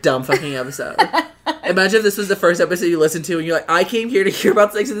 What a dumb fucking episode. Imagine if this was the first episode you listened to and you're like, I came here to hear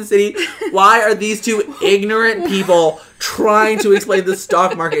about Sex in the City. Why are these two ignorant people trying to explain the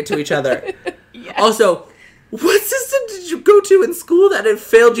stock market to each other? Yes. Also, what system did you go to in school that it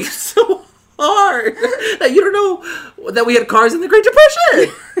failed you so hard that you don't know that we had cars in the Great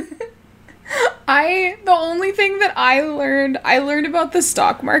Depression? The only thing that I learned about the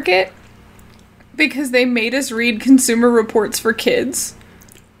stock market because they made us read Consumer Reports for Kids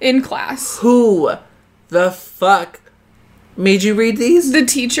in class. Who the fuck made you read these? The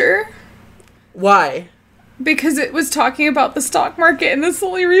teacher. Why? Because it was talking about the stock market, and that's the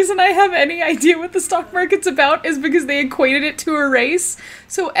only reason I have any idea what the stock market's about is because they equated it to a race.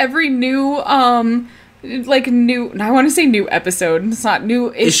 So every new, I want to say new episode, it's not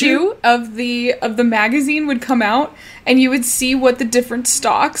new issue of the magazine would come out, and you would see what the different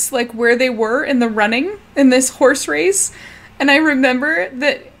stocks, like where they were in the running in this horse race. And I remember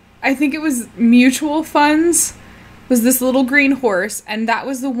that I think it was mutual funds was this little green horse, and that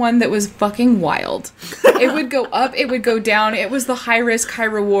was the one that was fucking wild. It would go up, it would go down. It was the high risk, high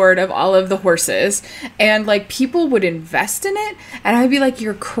reward of all of the horses. And like people would invest in it, and I'd be like,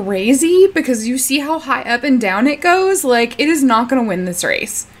 you're crazy because you see how high up and down it goes? Like, it is not going to win this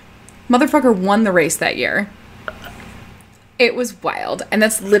race. Motherfucker won the race that year. It was wild. And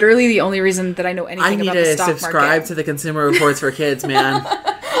that's literally the only reason that I know anything about the stock market. I need to subscribe to the Consumer Reports for Kids, man.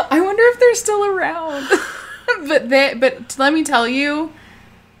 I wonder if they're still around. But let me tell you,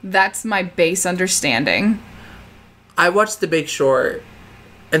 that's my base understanding. I watched The Big Short,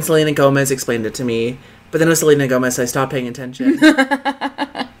 and Selena Gomez explained it to me. But then it was Selena Gomez, so I stopped paying attention.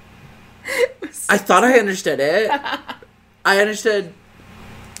 I thought I understood it. I understood.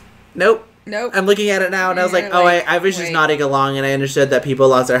 Nope. I'm looking at it now, and I was like, I was just nodding along, and I understood that people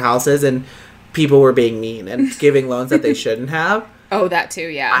lost their houses, and people were being mean and giving loans that they shouldn't have. Oh, that too,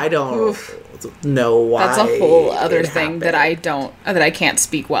 yeah. I don't know why. That's a whole other thing that I can't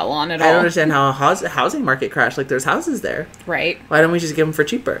speak well on at all. I don't understand how a housing market crashed. Like, there's houses there. Right. Why don't we just give them for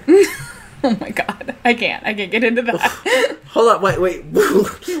cheaper? Oh my god. I can't get into that. Hold on, wait.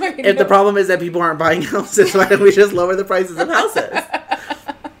 If the problem is that people aren't buying houses, why don't we just lower the prices of houses?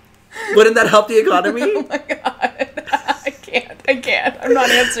 Wouldn't that help the economy? Oh my god. I can't. I'm not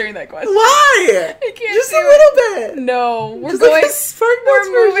answering that question. Why? I can't. Just a little bit. No. We're just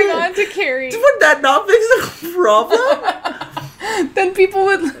moving on to Carrie. Would that not fix the problem? Then people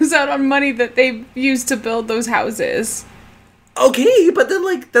would lose out on money that they used to build those houses. Okay, but then,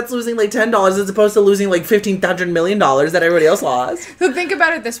 like, that's losing, like, $10 as opposed to losing, like, $1,500 million that everybody else lost. So think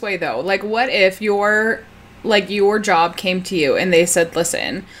about it this way, though. Like, what if your job came to you and they said,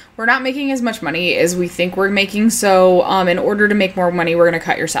 listen, we're not making as much money as we think we're making, so in order to make more money, we're going to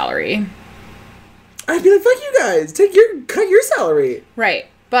cut your salary. I'd be like, fuck you guys, cut your salary. Right,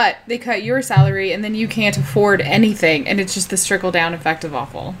 but they cut your salary and then you can't afford anything, and it's just this trickle-down effect of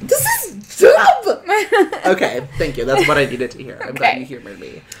awful. This is dumb! Okay, thank you, that's what I needed to hear. I'm glad you humored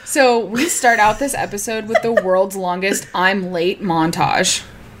me. So we start out this episode with the world's longest I'm late montage.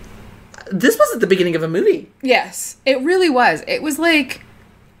 This was at the beginning of a movie. Yes, it really was. It was like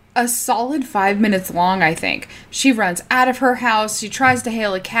a solid 5 minutes long, I think. She runs out of her house. She tries to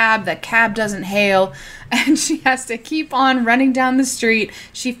hail a cab. That cab doesn't hail. And she has to keep on running down the street.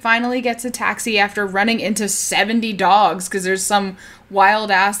 She finally gets a taxi after running into 70 dogs because there's some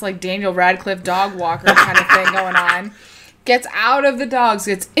wild-ass, like, Daniel Radcliffe dog walker kind of thing going on. Gets out of the dogs,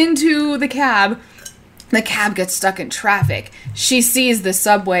 gets into the cab. The cab gets stuck in traffic. She sees the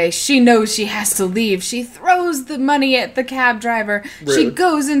subway. She knows she has to leave. She throws the money at the cab driver. Rude. She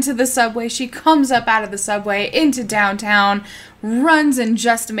goes into the subway. She comes up out of the subway into downtown, runs and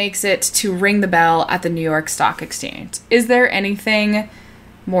just makes it to ring the bell at the New York Stock Exchange. Is there anything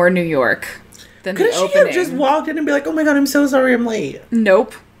more New York than Could the she opening? have just walked in and be like, oh my god, I'm so sorry I'm late?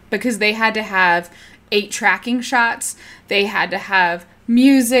 Nope. Because they had to have 8 tracking shots. They had to have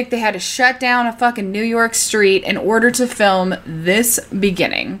music. They had to shut down a fucking New York street in order to film this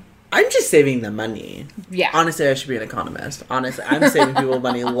beginning. I'm just saving them money. Yeah. Honestly, I should be an economist. Honestly, I'm saving people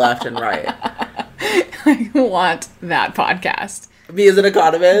money left and right. I want that podcast. Me as an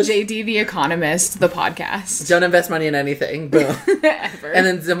economist. JD the Economist, the podcast. Don't invest money in anything. Boom. Ever. And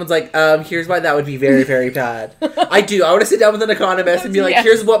then someone's like, here's why that would be very, very bad. I want to sit down with an economist and be like, Yes.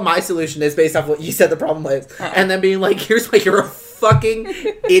 here's what my solution is based off what you said the problem is. And then being like, here's why you're a fucking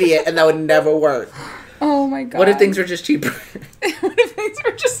idiot and that would never work. Oh my god. What if things were just cheaper? What if things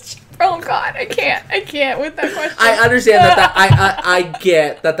were just... Oh god, I can't with that question. I understand that I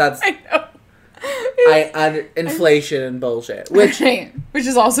get that that's I know. inflation and bullshit. Which Which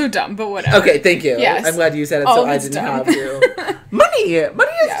is also dumb, but whatever. okay, thank you. Yes. I'm glad you said it All so of I it's didn't dumb. have to. Money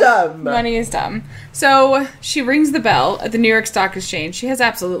is dumb. Money is dumb. So she rings the bell at the New York Stock Exchange. She has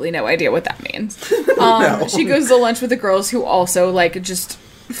absolutely no idea what that means. No. She goes to lunch with the girls who also like just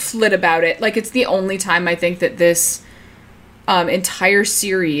flit about it. Like it's the only time I think that this entire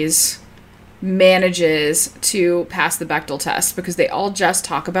series manages to pass the Bechdel test because they all just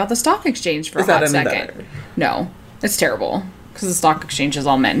talk about the stock exchange for Is a that hot any second. better? No, it's terrible because the stock exchange is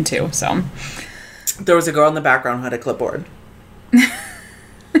all men too. So, There was a girl in the background who had a clipboard.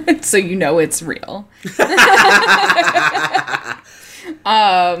 so you know it's real.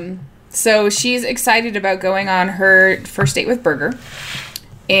 So she's excited about going on her first date with Berger,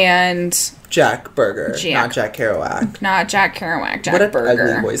 and Jack Berger, Jack. not Jack Kerouac. not Jack Kerouac, Jack What a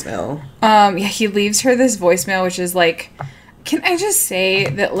Berger. ugly voicemail. Yeah, he leaves her this voicemail, which is like, can I just say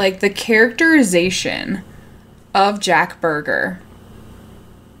that like the characterization of Jack Berger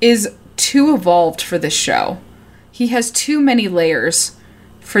is too evolved for this show. He has too many layers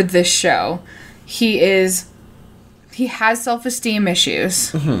for this show. He has self-esteem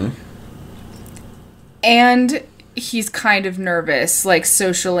issues. And he's kind of nervous, like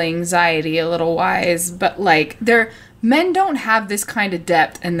social anxiety a little wise, but like men don't have this kind of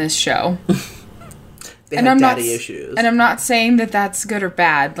depth in this show. They And have I'm not daddy issues. And I'm not saying that that's good or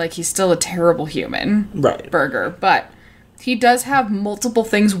bad. Like he's still a terrible human, Right. Berger, but he does have multiple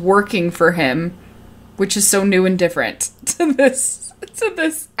things working for him, which is so new and different to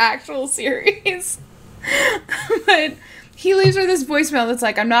this actual series. But he leaves her this voicemail that's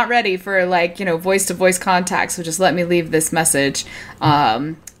like, I'm not ready for like, voice-to-voice contact, so just let me leave this message.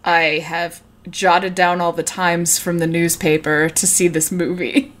 I have jotted down all the times from the newspaper to see this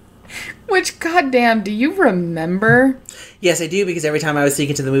movie. Which, goddamn, do you remember? Yes, I do, because every time I was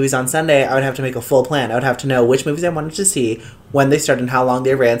sneaking to the movies on Sunday, I would have to make a full plan. I would have to know which movies I wanted to see, when they started, and how long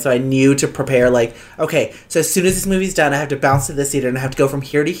they ran, so I knew to prepare, like, okay, so as soon as this movie's done, I have to bounce to this theater, and I have to go from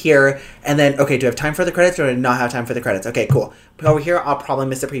here to here, and then, okay, do I have time for the credits, or do I not have time for the credits? Okay, cool. Over here, I'll probably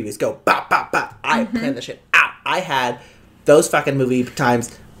miss the previews. Go, bop, bop, bop. I planned the shit out. I had those fucking movie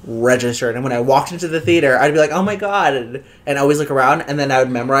times registered, and when I walked into the theater, I'd be like, oh my god, and always look around, and then I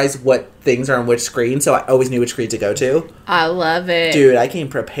would memorize what things are on which screen, so I always knew which screen to go to. I love it. Dude, I came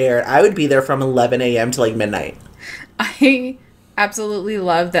prepared. I would be there from 11 a.m. to like midnight. I absolutely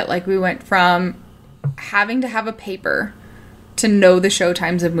love that, like, we went from having to have a paper to know the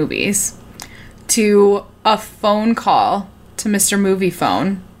showtimes of movies to a phone call to Mr. Movie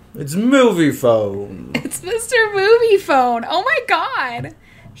Phone. It's movie phone. It's Mr. Movie Phone. Oh my god.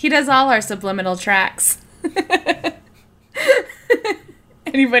 He does all our subliminal tracks.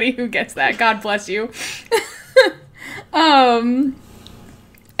 Anybody who gets that, God bless you.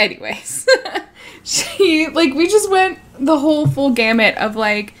 Anyways. We just went the whole full gamut of,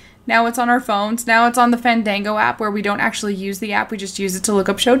 like, now it's on our phones. Now it's on the Fandango app where we don't actually use the app. We just use it to look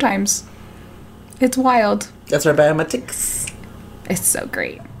up showtimes. It's wild. That's our biometrics. It's so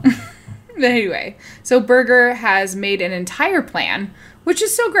great. But anyway, so Berger has made an entire plan, which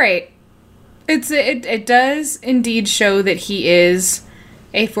is so great. It does indeed show that he is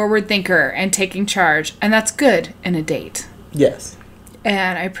a forward thinker and taking charge, and that's good in a date. Yes.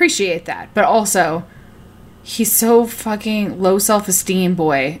 And I appreciate that. But also, he's so fucking low self-esteem,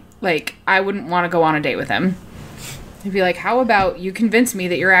 boy. Like, I wouldn't want to go on a date with him. I'd be like, how about you convince me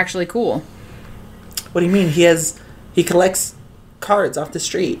that you're actually cool? What do you mean? He collects cards off the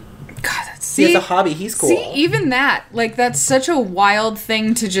street. God, He has a hobby. He's cool. See, even that, like, that's such a wild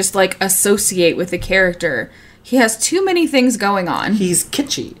thing to just, like, associate with the character. He has too many things going on. He's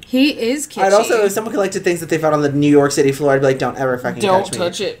kitschy. He is kitschy. I'd also, if someone collected things that they found on the New York City floor, I'd be like, don't ever fucking touch me. Don't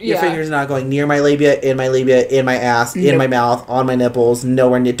touch it, Your yeah. finger's not going near my labia, in my ass, in Nope. my mouth, on my nipples,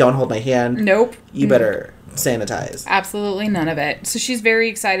 nowhere near. Don't hold my hand. Nope. You better sanitize. Absolutely none of it. So she's very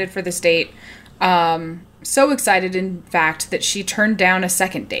excited for this date. So excited, in fact, that she turned down a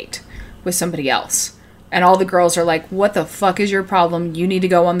second date with somebody else. And all the girls are like, what the fuck is your problem? You need to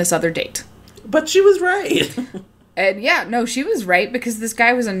go on this other date. But she was right. And yeah, no, she was right, because this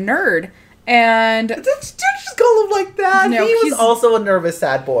guy was a nerd. And Don't just call him like that. No, he was he's- also a nervous,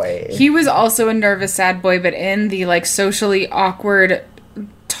 sad boy. he was also a nervous, sad boy, but in the, like, socially awkward,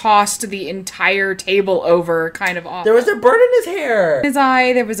 tossed the entire table over kind of awful. There was a bird in his hair. In his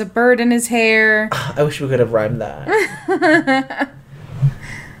eye, there was a bird in his hair. I wish we could have rhymed that.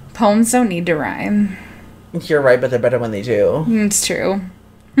 Poems don't need to rhyme. You're right, but they're better when they do. It's true.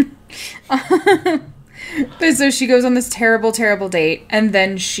 But so she goes on this terrible, terrible date, and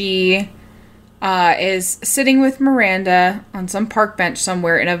then she is sitting with Miranda on some park bench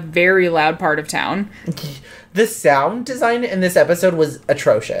somewhere in a very loud part of town. The sound design in this episode was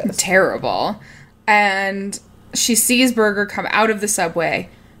atrocious. Terrible. And she sees Burger come out of the subway,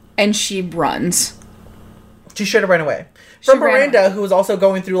 and she runs. She should have ran away. She From ran Miranda, who was also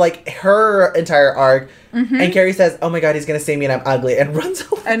going through, like, her entire arc, and Carrie says, oh my god, he's gonna see me and I'm ugly, and runs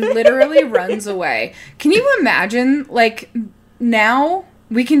away. And literally runs away. Can you imagine, like, now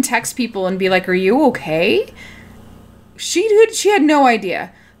we can text people and be like, are you okay? She had no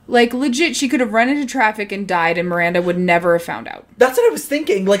idea. Like, legit, she could have run into traffic and died, and Miranda would never have found out. That's what I was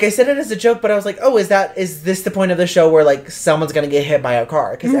thinking. Like, I said it as a joke, but I was like, oh, is this the point of the show where, like, someone's gonna get hit by a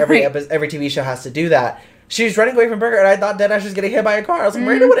car? Because every Right. every TV show has to do that. She was running away from Burger, and I thought Deadash was getting hit by a car. I was like,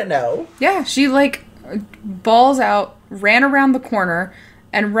 Miranda wouldn't know. Yeah, she, like, balls out, ran around the corner,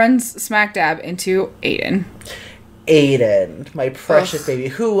 and runs smack dab into Aiden. Aiden, my precious baby,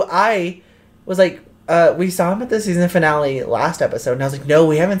 who I was like, we saw him at the season finale last episode, and I was like, no,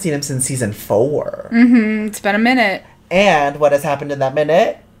 we haven't seen him since season 4. It's been a minute. And what has happened in that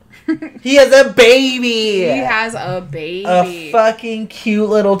minute? He has a baby! He has a baby. A fucking cute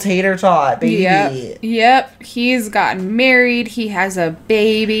little tater tot baby. Yep. He's gotten married. He has a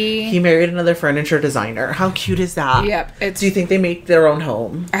baby. He married another furniture designer. How cute is that? Yep. Do you think they make their own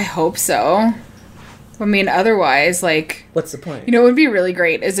home? I hope so. I mean, otherwise, like, What's the point? you know, what would be really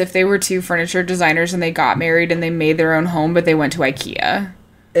great is if they were two furniture designers and they got married and they made their own home, but they went to IKEA.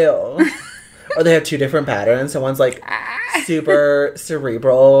 Ew. Or they have two different patterns. So one's like super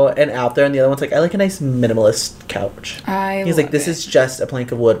cerebral and out there, and the other one's like, I like a nice minimalist couch. He's like, this is just a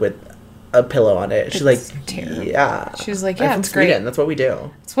plank of wood with a pillow on it. She's It's like, terrible. yeah. She's like, I'm yeah, from it's great. Sweden. That's what we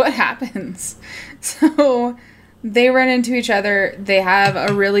do. That's what happens. So they run into each other. They have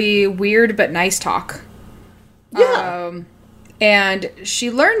a really weird but nice talk. Yeah. And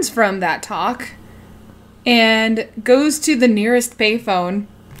she learns from that talk and goes to the nearest payphone,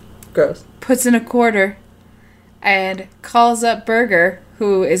 Gross. puts in a quarter, and calls up Burger,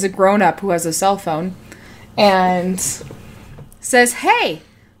 who is a grown-up who has a cell phone, and says, hey,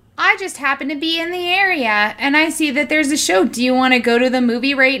 I just happen to be in the area, and I see that there's a show. Do you want to go to the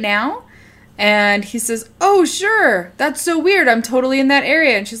movie right now? And he says, oh, sure. That's so weird. I'm totally in that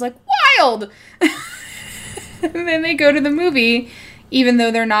area. And she's like, wild! And then they go to the movie, even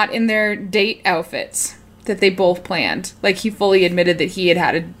though they're not in their date outfits that they both planned. Like, he fully admitted that he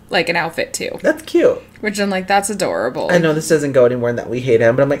had an outfit too. That's cute. Which I'm like, that's adorable. I know this doesn't go anywhere and that we hate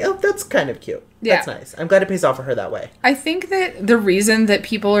him, but I'm like, oh, that's kind of cute. Yeah. That's nice. I'm glad it pays off for her that way. I think that the reason that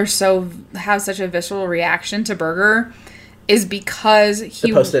people have such a visceral reaction to Burger is because he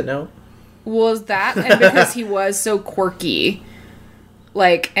The post-it note. was that, and because he was so quirky,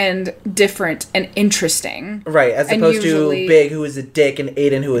 like, and different and interesting. Right, as And opposed usually- to Big, who is a dick, and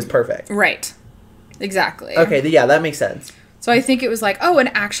Aiden, who is perfect. Right. Exactly. Okay, yeah, that makes sense. So I think it was like, oh, an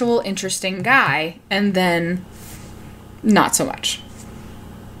actual interesting guy, and then not so much.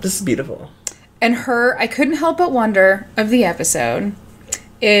 This is beautiful. And I couldn't help but wonder of the episode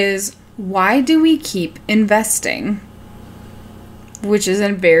is, why do we keep investing? Which is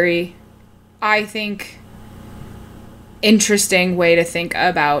a very, I think, interesting way to think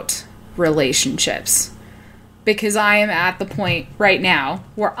about relationships. Because I am at the point right now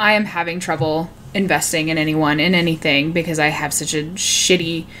where I am having trouble investing in anyone, in anything, because I have such a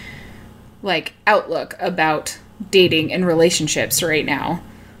shitty, like, outlook about dating and relationships right now.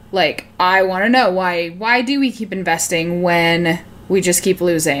 Like, I want to know why do we keep investing when we just keep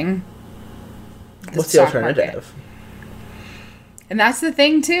losing? What's the alternative? Market. And that's the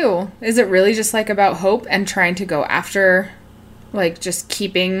thing, too. Is it really just, like, about hope and trying to go after, like, just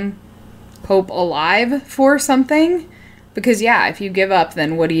keeping hope alive for something? Because, yeah, if you give up,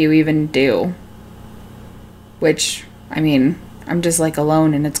 then what do you even do? Which, I mean, I'm just, like,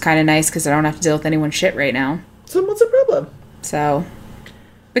 alone, and it's kind of nice because I don't have to deal with anyone's shit right now. So what's the problem? So,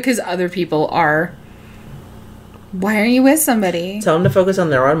 because other people are... Why aren't you with somebody? Tell them to focus on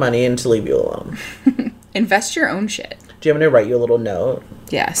their own money and to leave you alone. Invest your own shit. Do you want me to write you a little note?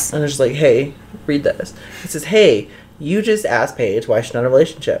 Yes. And it's just like, hey, read this. It says, hey, you just asked Paige why she's not in a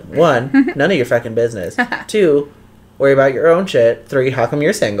relationship. 1, none of your fucking business. 2, worry about your own shit. 3, how come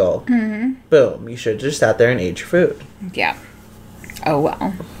you're single? Mm-hmm. Boom. You should just sat there and ate your food. Yeah. Oh,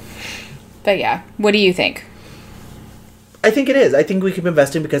 well. But yeah, what do you think? I think it is. I think we keep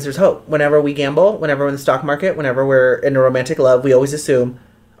investing because there's hope. Whenever we gamble, whenever we're in the stock market, whenever we're in a romantic love, we always assume,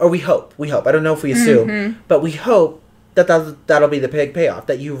 or we hope. I don't know if we assume, but we hope that that'll be the big payoff.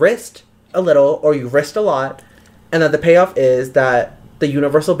 That you risked a little or you risked a lot, and that the payoff is that the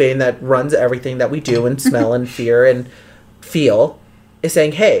universal being that runs everything that we do and smell and fear and feel is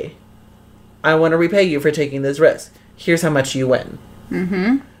saying, hey, I want to repay you for taking this risk. Here's how much you win.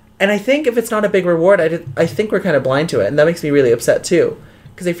 Mm-hmm. And I think if it's not a big reward, I think we're kind of blind to it. And that makes me really upset too.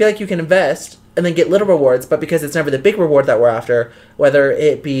 Because I feel like you can invest and then get little rewards, but because it's never the big reward that we're after, whether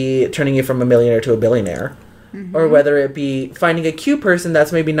it be turning you from a millionaire to a billionaire, or whether it be finding a cute person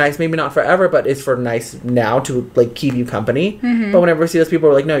that's maybe nice, maybe not forever, but is for nice now to, like, keep you company. But whenever we see those people,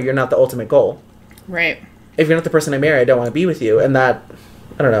 we're like, no, you're not the ultimate goal. Right. If you're not the person I marry, I don't want to be with you. And that,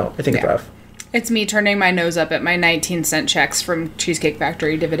 I don't know, I think it's rough. It's me turning my nose up at my 19-cent checks from Cheesecake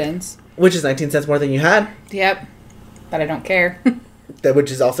Factory dividends. Which is 19 cents more than you had. Yep. But I don't care.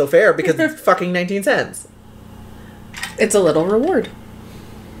 Which is also fair, because it's fucking 19 cents. It's a little reward.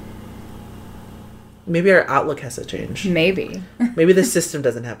 Maybe our outlook has to change. Maybe. Maybe the system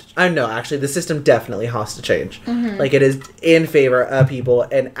doesn't have to change. I know, actually, the system definitely has to change. Like, it is in favor of people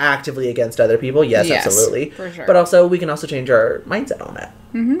and actively against other people. Yes, absolutely. For sure. But also, we can also change our mindset on it.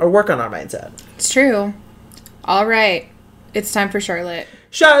 Or work on our mindset. It's true. All right. It's time for Charlotte.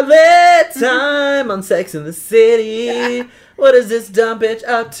 Charlotte time on Sex in the City. What is this dumb bitch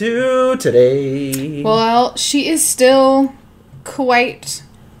up to today? Well, she is still quite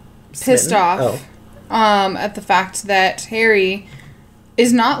pissed off at the fact that Harry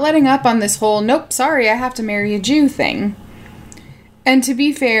is not letting up on this whole, nope, sorry, I have to marry a Jew thing. And to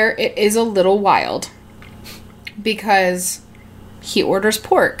be fair, it is a little wild. Because he orders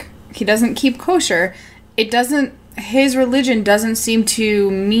pork. He doesn't keep kosher. His religion doesn't seem to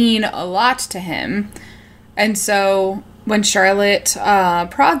mean a lot to him. And so when Charlotte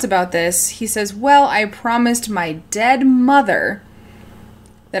prods about this, he says, well, I promised my dead mother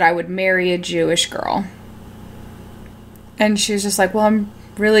that I would marry a Jewish girl. And she was just like, well,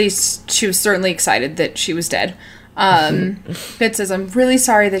 she was certainly excited that she was dead. Fitz says, I'm really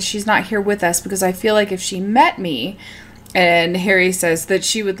sorry that she's not here with us because I feel like if she met me, and Harry says that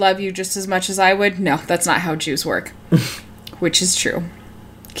she would love you just as much as I would. No, that's not how Jews work. Which is true.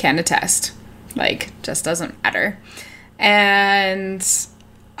 Can attest. Like, just doesn't matter. And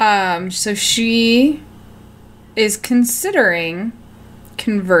so she is considering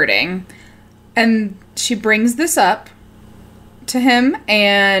converting. And she brings this up to him,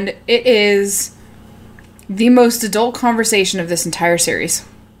 and it is the most adult conversation of this entire series.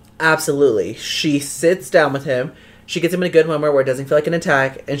 Absolutely. She sits down with him. She gets him in a good moment where it doesn't feel like an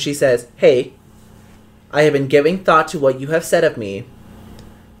attack, and she says, hey, I have been giving thought to what you have said of me.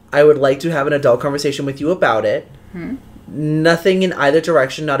 I would like to have an adult conversation with you about it. Nothing in either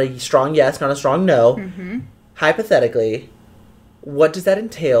direction, not a strong yes, not a strong no. Hypothetically, what does that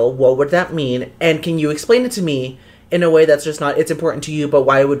entail? What would that mean? And can you explain it to me in a way that's just not, it's important to you, but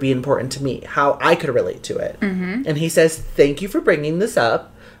why it would be important to me? How I could relate to it. And he says, thank you for bringing this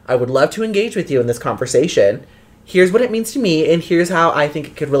up. I would love to engage with you in this conversation. Here's what it means to me, and here's how I think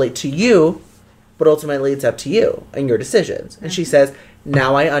it could relate to you, but ultimately it's up to you and your decisions. And she says,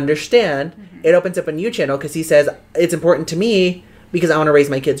 now I understand. It opens up a new channel because he says, it's important to me because I want to raise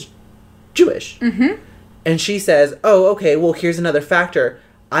my kids Jewish. And she says, oh, okay, well, here's another factor.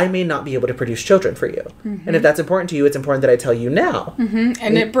 I may not be able to produce children for you. And if that's important to you, it's important that I tell you now.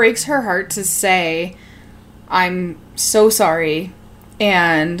 And it breaks her heart to say, I'm so sorry,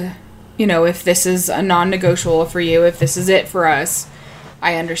 and... you know, if this is a non-negotiable for you, if this is it for us,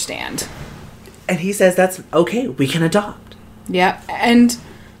 I understand. And he says that's okay, we can adopt. Yeah, and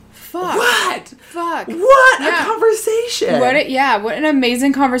fuck. What? Fuck. What Yeah. a conversation. What an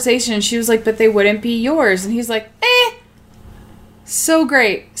amazing conversation. And she was like, but they wouldn't be yours. And he's like, so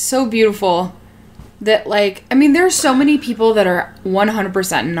great. So beautiful. That, like, I mean, there's so many people that are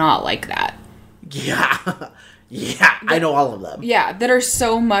 100% not like that. Yeah. Yeah, I know all of them. Yeah, that are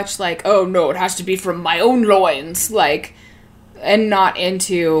so much like, oh no, it has to be from my own loins. Like, and not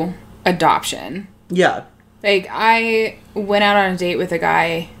into adoption. Yeah. Like, I went out on a date with a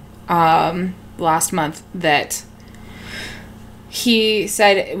guy last month that he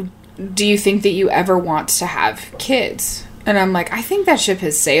said, do you think that you ever want to have kids? And I'm like, I think that ship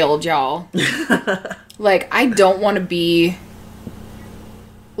has sailed, y'all. Like, I don't want to be,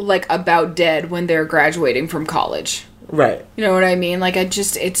 like, about dead when they're graduating from college. Right. You know what I mean? Like,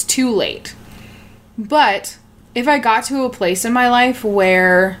 it's too late. But if I got to a place in my life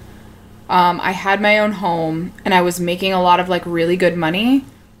where I had my own home and I was making a lot of, like, really good money,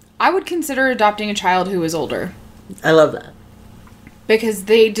 I would consider adopting a child who was older. I love that. Because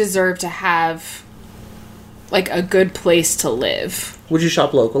they deserve to have, like, a good place to live. Would you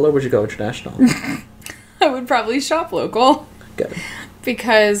shop local or would you go international? I would probably shop local. Good.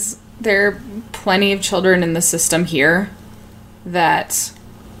 Because there are plenty of children in the system here that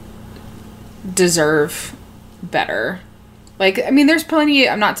deserve better. Like, I mean, there's plenty,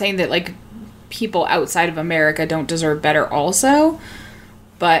 I'm not saying that, like, people outside of America don't deserve better also,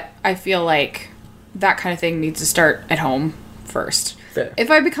 but I feel like that kind of thing needs to start at home first. Fair. If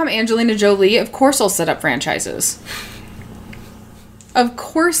I become Angelina Jolie, of course I'll set up franchises. Of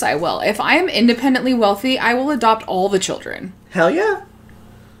course I will. If I am independently wealthy, I will adopt all the children. Hell yeah.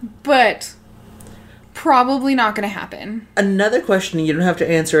 But probably not going to happen. Another question, you don't have to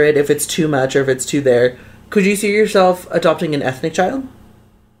answer it if it's too much or if it's too there. Could you see yourself adopting an ethnic child?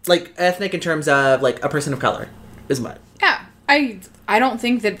 Like, ethnic in terms of, like, a person of color, is what? Yeah. I don't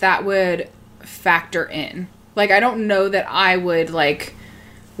think that would factor in. Like, I don't know that I would, like,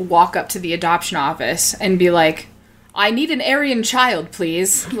 walk up to the adoption office and be like, I need an Aryan child,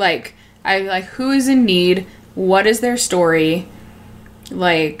 please. Like, who is in need? What is their story?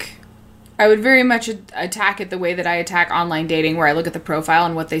 Like, I would very much attack it the way that I attack online dating, where I look at the profile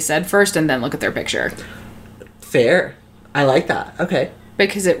and what they said first and then look at their picture. Fair. I like that. Okay.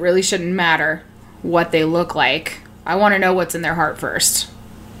 Because it really shouldn't matter what they look like. I want to know what's in their heart first.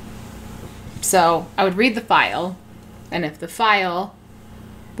 So, I would read the file, and if the file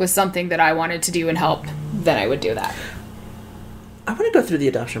was something that I wanted to do and help, then I would do that. I want to go through the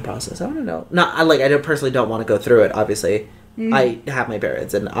adoption process. I want to know. I don't personally don't want to go through it, obviously. I have my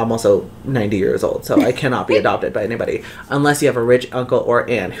parents, and I'm also 90 years old, so I cannot be adopted by anybody. Unless you have a rich uncle or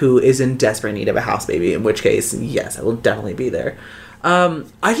aunt who is in desperate need of a house baby, in which case, yes, I will definitely be there.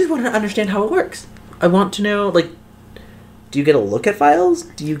 I just want to understand how it works. I want to know, like, do you get a look at files?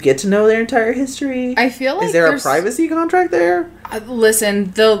 Do you get to know their entire history? I feel like is there a privacy contract there?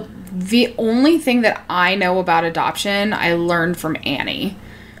 Listen, the only thing that I know about adoption, I learned from Annie.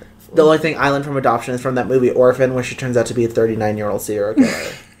 The only thing I learned from adoption is from that movie Orphan, where she turns out to be a 39-year-old serial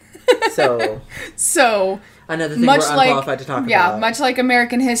killer. So another thing we're unqualified to talk about. Yeah, much like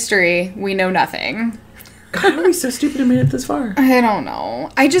American history, we know nothing. God, how are we so stupid to made it this far? I don't know.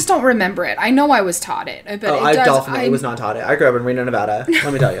 I just don't remember it. I know I was taught it. But I definitely was not taught it. I grew up in Reno, Nevada.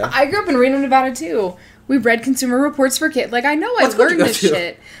 Let me tell you. I grew up in Reno, Nevada too. We read Consumer Reports for kids. Like, I know I learned this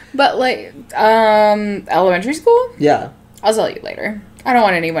shit. But, like, elementary school? Yeah. I'll tell you later. I don't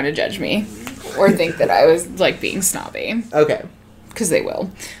want anyone to judge me or think that I was, like, being snobby. Okay. Because they will.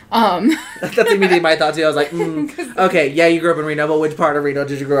 That's immediately my thought, too. I was like, okay, yeah, you grew up in Reno, but which part of Reno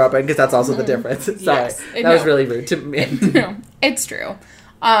did you grow up in? Because that's also the difference. Sorry. Yes. That was really rude to me. No, it's true.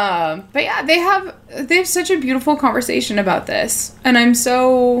 But yeah, they have such a beautiful conversation about this. And I'm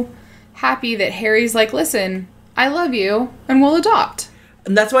so happy that Harry's like, listen, I love you, and we'll adopt.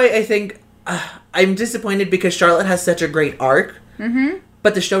 And that's why I think I'm disappointed because Charlotte has such a great arc,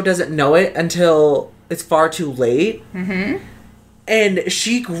 but the show doesn't know it until it's far too late. Mm-hmm. And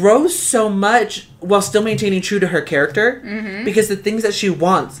she grows so much while still maintaining true to her character because the things that she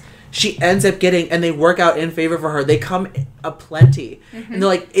wants, she ends up getting, and they work out in favor for her. They come aplenty. And they're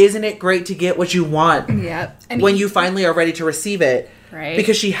like, isn't it great to get what you want? Yep. When you finally are ready to receive it. Right.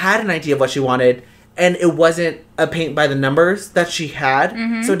 Because she had an idea of what she wanted, and it wasn't a paint by the numbers that she had,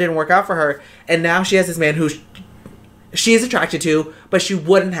 so it didn't work out for her. And now she has this man who she is attracted to, but she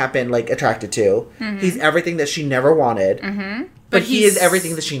wouldn't have been, like, attracted to. He's everything that she never wanted. But he is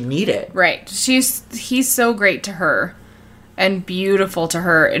everything that she needed. Right. He's so great to her and beautiful to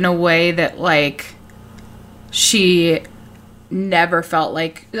her in a way that, like, she never felt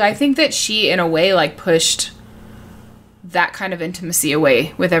like, I think that she in a way like pushed that kind of intimacy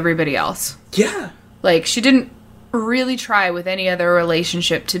away with everybody else. Yeah. Like she didn't really try with any other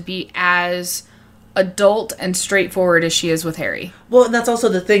relationship to be as adult and straightforward as she is with Harry. Well, and that's also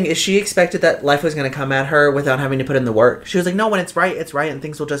the thing, is she expected that life was going to come at her without having to put in the work. She was like, no, when it's right, and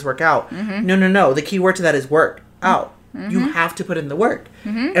things will just work out. No. The key word to that is work out. You have to put in the work.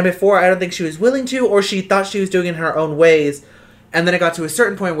 And before, I don't think she was willing to, or she thought she was doing it in her own ways. And then it got to a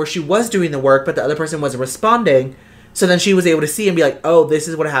certain point where she was doing the work, but the other person wasn't responding. So then she was able to see and be like, oh, this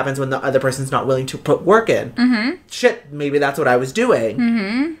is what happens when the other person's not willing to put work in. Shit, maybe that's what I was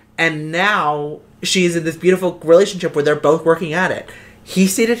doing. And now she's in this beautiful relationship where they're both working at it. He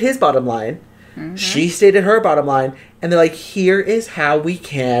stated his bottom line. She stated her bottom line. And they're like, here is how we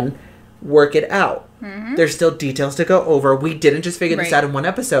can work it out. There's still details to go over. We didn't just figure this out in one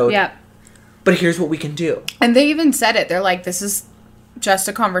episode. Yep. But here's what we can do. And they even said it. They're like, this is just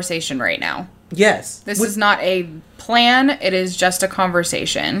a conversation right now. Yes. This is not a plan. It is just a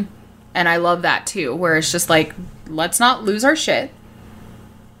conversation. And I love that too, where it's just like, let's not lose our shit.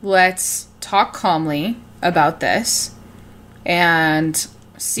 Let's talk calmly about this and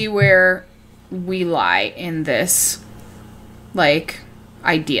see where we lie in this, like,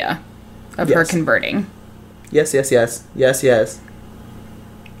 idea of her converting. Yes. And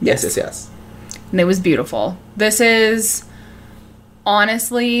it was beautiful. This is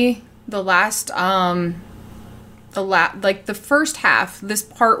honestly the last, the first half, this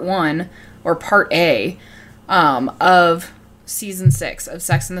part 1 or part A, of season 6 of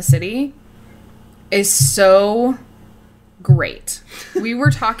Sex and the City is so great. We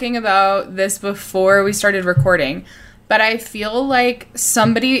were talking about this before we started recording, but I feel like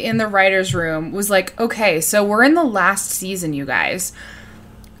somebody in the writer's room was like, okay, so we're in the last season, you guys.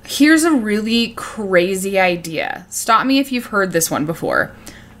 Here's a really crazy idea. Stop me if you've heard this one before.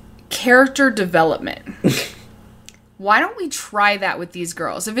 Character development. Why don't we try that with these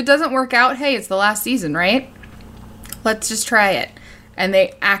girls? If it doesn't work out, hey, it's the last season, right? Let's just try it. And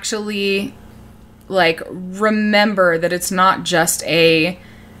they actually, like, remember that it's not just a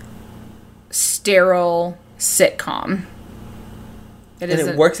sterile sitcom.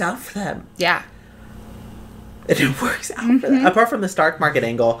 It works out for them. Yeah. And it works out for them. Apart from the stock market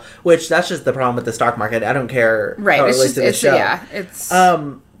angle, which that's just the problem with the stock market. I don't care right. how it It's relates just, to the show. Yeah, it's...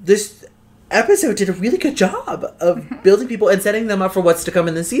 This episode did a really good job of building people and setting them up for what's to come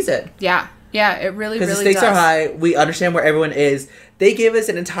in the season. Yeah. Yeah, it really, really does. Because the stakes are high. We understand where everyone is. They gave us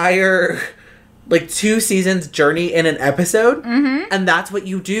an entire, 2 seasons journey in an episode. And that's what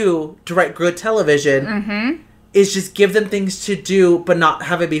you do to write good television. Is just give them things to do, but not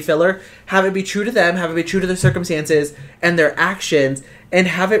have it be filler. Have it be true to them. Have it be true to their circumstances and their actions. And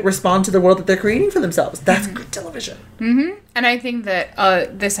have it respond to the world that they're creating for themselves. That's good television. And I think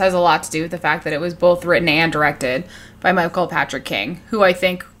that this has a lot to do with the fact that it was both written and directed by Michael Patrick King, who I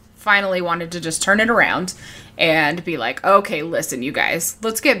think finally wanted to just turn it around and be like, okay, listen, you guys,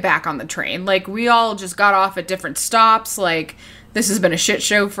 let's get back on the train. Like, we all just got off at different stops. Like, this has been a shit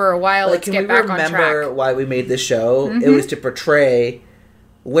show for a while. Let's get back on track. Can we remember why we made this show? It was to portray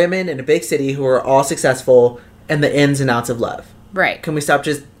women in a big city who are all successful and the ins and outs of love. Right. Can we stop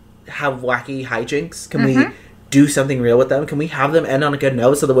just have wacky hijinks? Can we do something real with them? Can we have them end on a good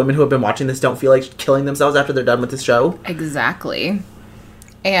note so the women who have been watching this don't feel like killing themselves after they're done with this show? Exactly.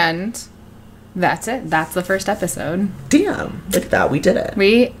 And that's it. That's the first episode. Damn. Look at that. We did it.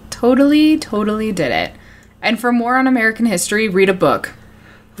 We totally, totally did it. And for more on American history, read a book.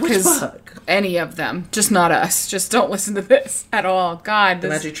 Which book? Any of them. Just not us. Just don't listen to this at all. God. The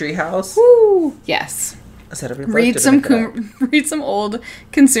Magic Tree House? Woo! Yes. Is that every book? Read some old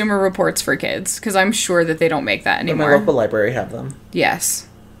Consumer Reports for kids, because I'm sure that they don't make that anymore. My local library have them. Yes.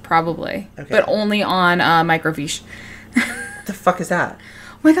 Probably. Okay. But only on microfiche. What the fuck is that?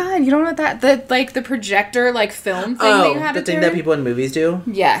 Oh my god, you don't know what that... The projector, film thing that you had the thing that people in movies do?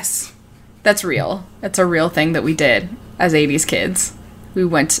 Yes. That's real. That's a real thing that we did as 80s kids. We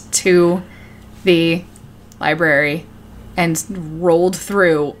went to the library and rolled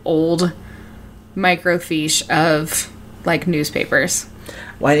through old microfiche of, newspapers.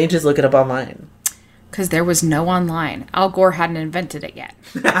 Why didn't you just look it up online? Because there was no online. Al Gore hadn't invented it yet.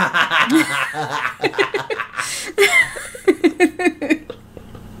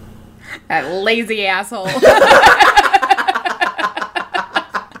 That lazy asshole.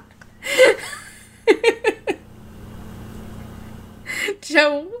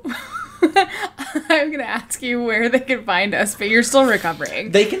 Joe, I'm going to ask you where they can find us, but you're still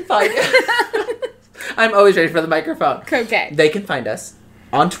recovering. They can find us. I'm always ready for the microphone. Okay. They can find us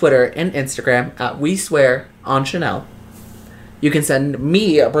on Twitter and Instagram at We Swear on Chanel. you can send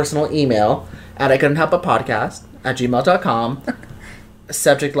me a personal email at icouldn'thelpitpodcast@gmail.com.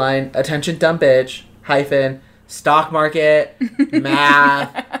 Subject line, attention dumb bitch, - stock market,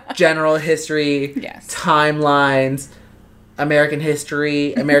 math, general history, Yes. timelines, American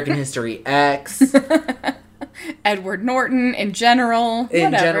History X, Edward Norton in general.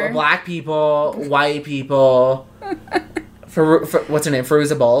 in whatever. general, black people, white people, for what's her name,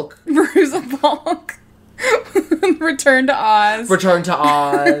 Fairuza Balk, Veruza Balk. Return to Oz. Return to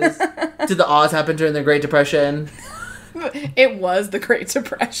Oz. Did the Oz happen during the Great Depression? It was the Great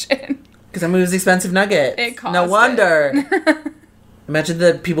Depression. Because that movie was expensive nugget. It cost No it. wonder. Imagine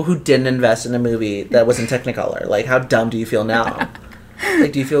the people who didn't invest in a movie that was in Technicolor. Like, how dumb do you feel now?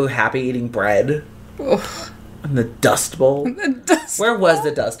 Like, do you feel happy eating bread? Ugh. In the Dust Bowl? The Dust Where was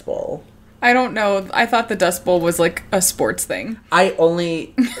the Dust Bowl? I don't know. I thought the Dust Bowl was like a sports thing. All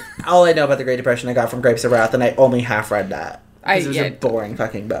I know about the Great Depression I got from Grapes of Wrath, and I only half read that. Because it was a boring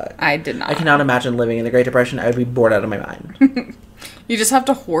fucking book. I did not. I cannot imagine living in the Great Depression. I would be bored out of my mind. You just have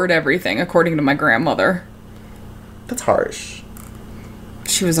to hoard everything, according to my grandmother. That's harsh.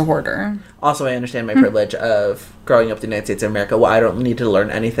 She was a hoarder. Also, I understand my privilege of growing up in the United States of America. Well, I don't need to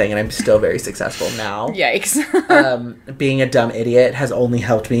learn anything, and I'm still very successful now. Yikes. Being a dumb idiot has only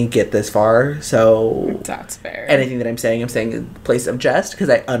helped me get this far, so That's fair. anything that I'm saying in place of jest,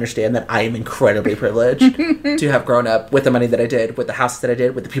 because I understand that I am incredibly privileged to have grown up with the money that I did, with the houses that I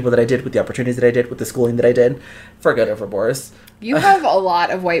did, with the people that I did, with the opportunities that I did, with the schooling that I did, for good or for worse. You have a lot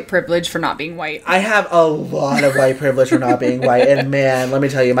of white privilege for not being white. I have a lot of white privilege for not being white, and man, let me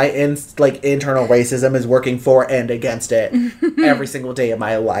tell you, my internal racism is working for and against it every single day of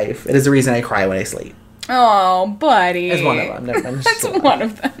my life. It is the reason I cry when I sleep. Oh, buddy. It's one of them. Never mind. That's one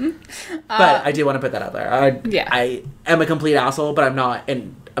of them. But I do want to put that out there. Yeah. I am a complete asshole, but I'm not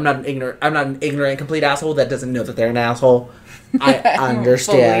an ignorant complete asshole that doesn't know that they're an asshole. I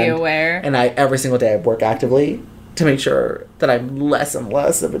understand. Fully aware. And every single day I work actively to make sure that I'm less and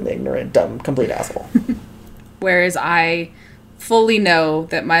less of an ignorant, dumb, complete asshole. Whereas I fully know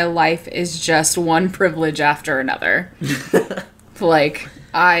that my life is just one privilege after another. Like,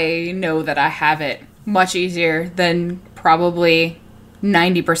 I know that I have it much easier than probably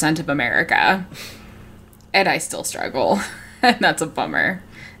 90% of America. And I still struggle. And that's a bummer.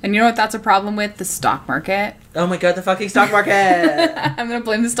 And you know what that's a problem with? The stock market. Oh my god, the fucking stock market! I'm going to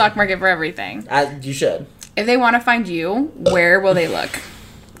blame the stock market for everything. You should. If they want to find you, where will they look?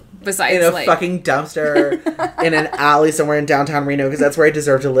 Besides, In a like... fucking dumpster in an alley somewhere in downtown Reno, because that's where I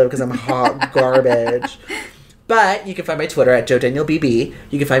deserve to live, because I'm hot garbage. But you can find my Twitter at JoeDanielBB.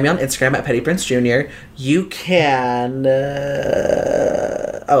 You can find me on Instagram at Petty Prince Jr. You can...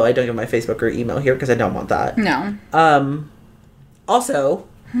 I don't give my Facebook or email here, because I don't want that. No. Also,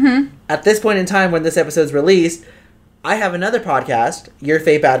 at this point in time when this episode's released, I have another podcast, Your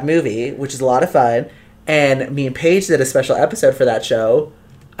Fave Bad Movie, which is a lot of fun. And me and Paige did a special episode for that show.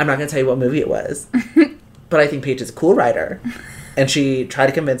 I'm not going to tell you what movie it was. But I think Paige is a cool writer. And she tried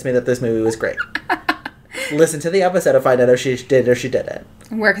to convince me that this movie was great. Listen to the episode to find out if she did or she didn't.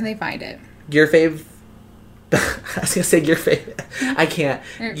 Where can they find it? Your fave... I was going to say your fave... I can't.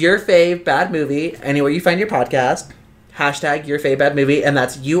 Your Fave Bad Movie, anywhere you find your podcast. Hashtag Your Fave Bad Movie. And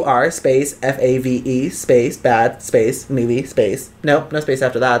that's UR_FAVE space bad space movie space. No space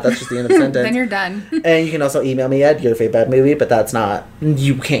after that. That's just the end of the sentence. Then you're done. And you can also email me at Your Fave Bad Movie, but that's not...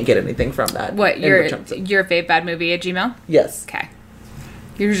 You can't get anything from that. What, in your return. fave bad movie at Gmail? Yes. Okay.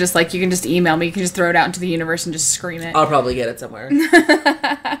 You're just like, you can just email me. You can just throw it out into the universe and just scream it. I'll probably get it somewhere.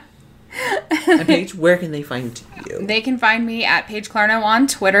 And Paige, where can they find you? They can find me at Paige Clarno on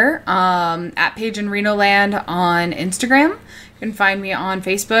Twitter, at Paige in Reno Land on Instagram. You can find me on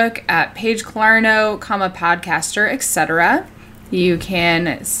Facebook at Paige Clarno, podcaster, etc. You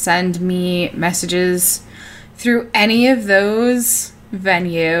can send me messages through any of those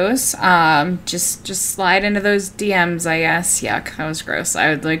venues. Just slide into those DMs, I guess. Yuck, that was gross. I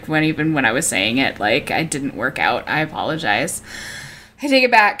would like when I was saying it, like I didn't work out. I apologize. I take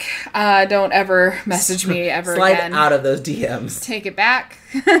it back. Don't ever message me ever Slide again. out of those DMs. Take it back.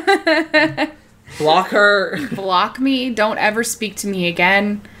 Block her. Block me. Don't ever speak to me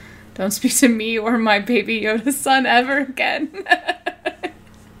again. Don't speak to me or my baby Yoda son ever again.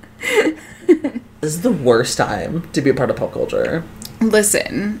 This is the worst time to be a part of pop culture.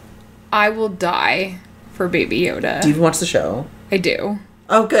 Listen, I will die for Baby Yoda. Do you even watch the show? I do.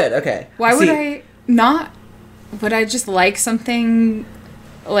 Oh, good. Okay. Why would See, I not? Would I just like something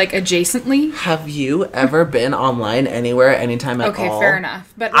like adjacently? Have you ever been online anywhere, anytime at all? Okay, fair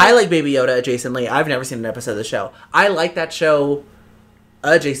enough. But I like Baby Yoda adjacently. I've never seen an episode of the show. I like that show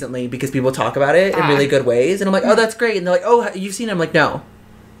adjacently because people talk about it in really good ways. And I'm like, oh, that's great. And they're like, oh, you've seen it? I'm like, no.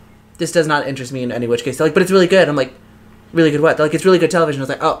 This does not interest me in any which case. They're like, but it's really good. I'm like, really good what? They're like, it's really good television. I was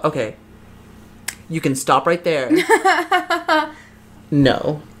like, oh, okay. You can stop right there.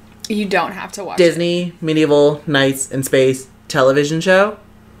 No. You don't have to watch Disney, medieval, knights in space, television show?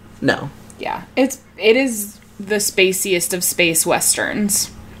 No. Yeah. It is the spaciest of space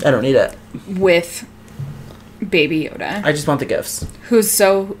westerns I don't need it. with Baby Yoda, I just want the gifts. who's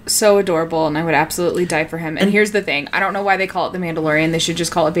so adorable, and I would absolutely die for him. And here's the thing. I don't know why they call it The Mandalorian. They should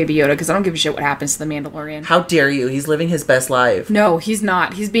just call it Baby Yoda, because I don't give a shit what happens to The Mandalorian. How dare you? He's living his best life. No, he's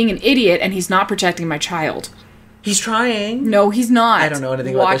not. He's being an idiot, and he's not protecting my child. He's trying. No, he's not. I don't know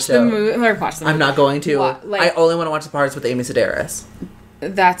anything about this show. Watch the movie. I'm not going to. Like- I only want to watch the parts with Amy Sedaris.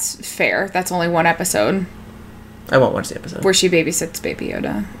 That's fair. That's only one episode I won't watch the episode. where she babysits Baby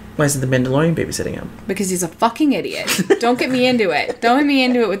Yoda. Why isn't the Mandalorian babysitting him? Because he's a fucking idiot. Don't get me into it. Don't get me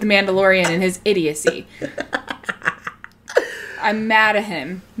into it with the Mandalorian and his idiocy. I'm mad at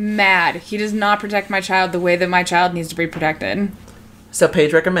him. Mad. He does not protect my child the way that my child needs to be protected. So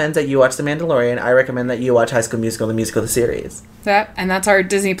Paige recommends that you watch The Mandalorian. I recommend that you watch High School Musical, the musical, the series. That's our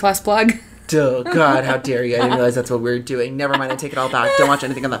Disney Plus plug. Oh, God, how dare you. I didn't realize that's what we were doing. Never mind, I take it all back. Don't watch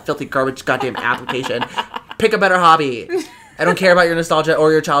anything on that filthy garbage goddamn application. Pick a better hobby. I don't care about your nostalgia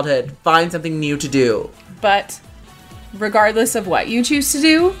or your childhood. Find something new to do. But regardless of what you choose to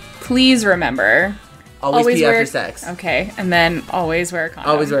do, please remember. Always pee after sex. Okay, and then always wear a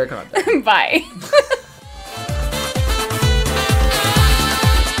condom. Always wear a condom. Bye.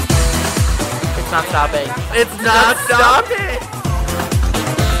 It's not stopping. It's not stopping.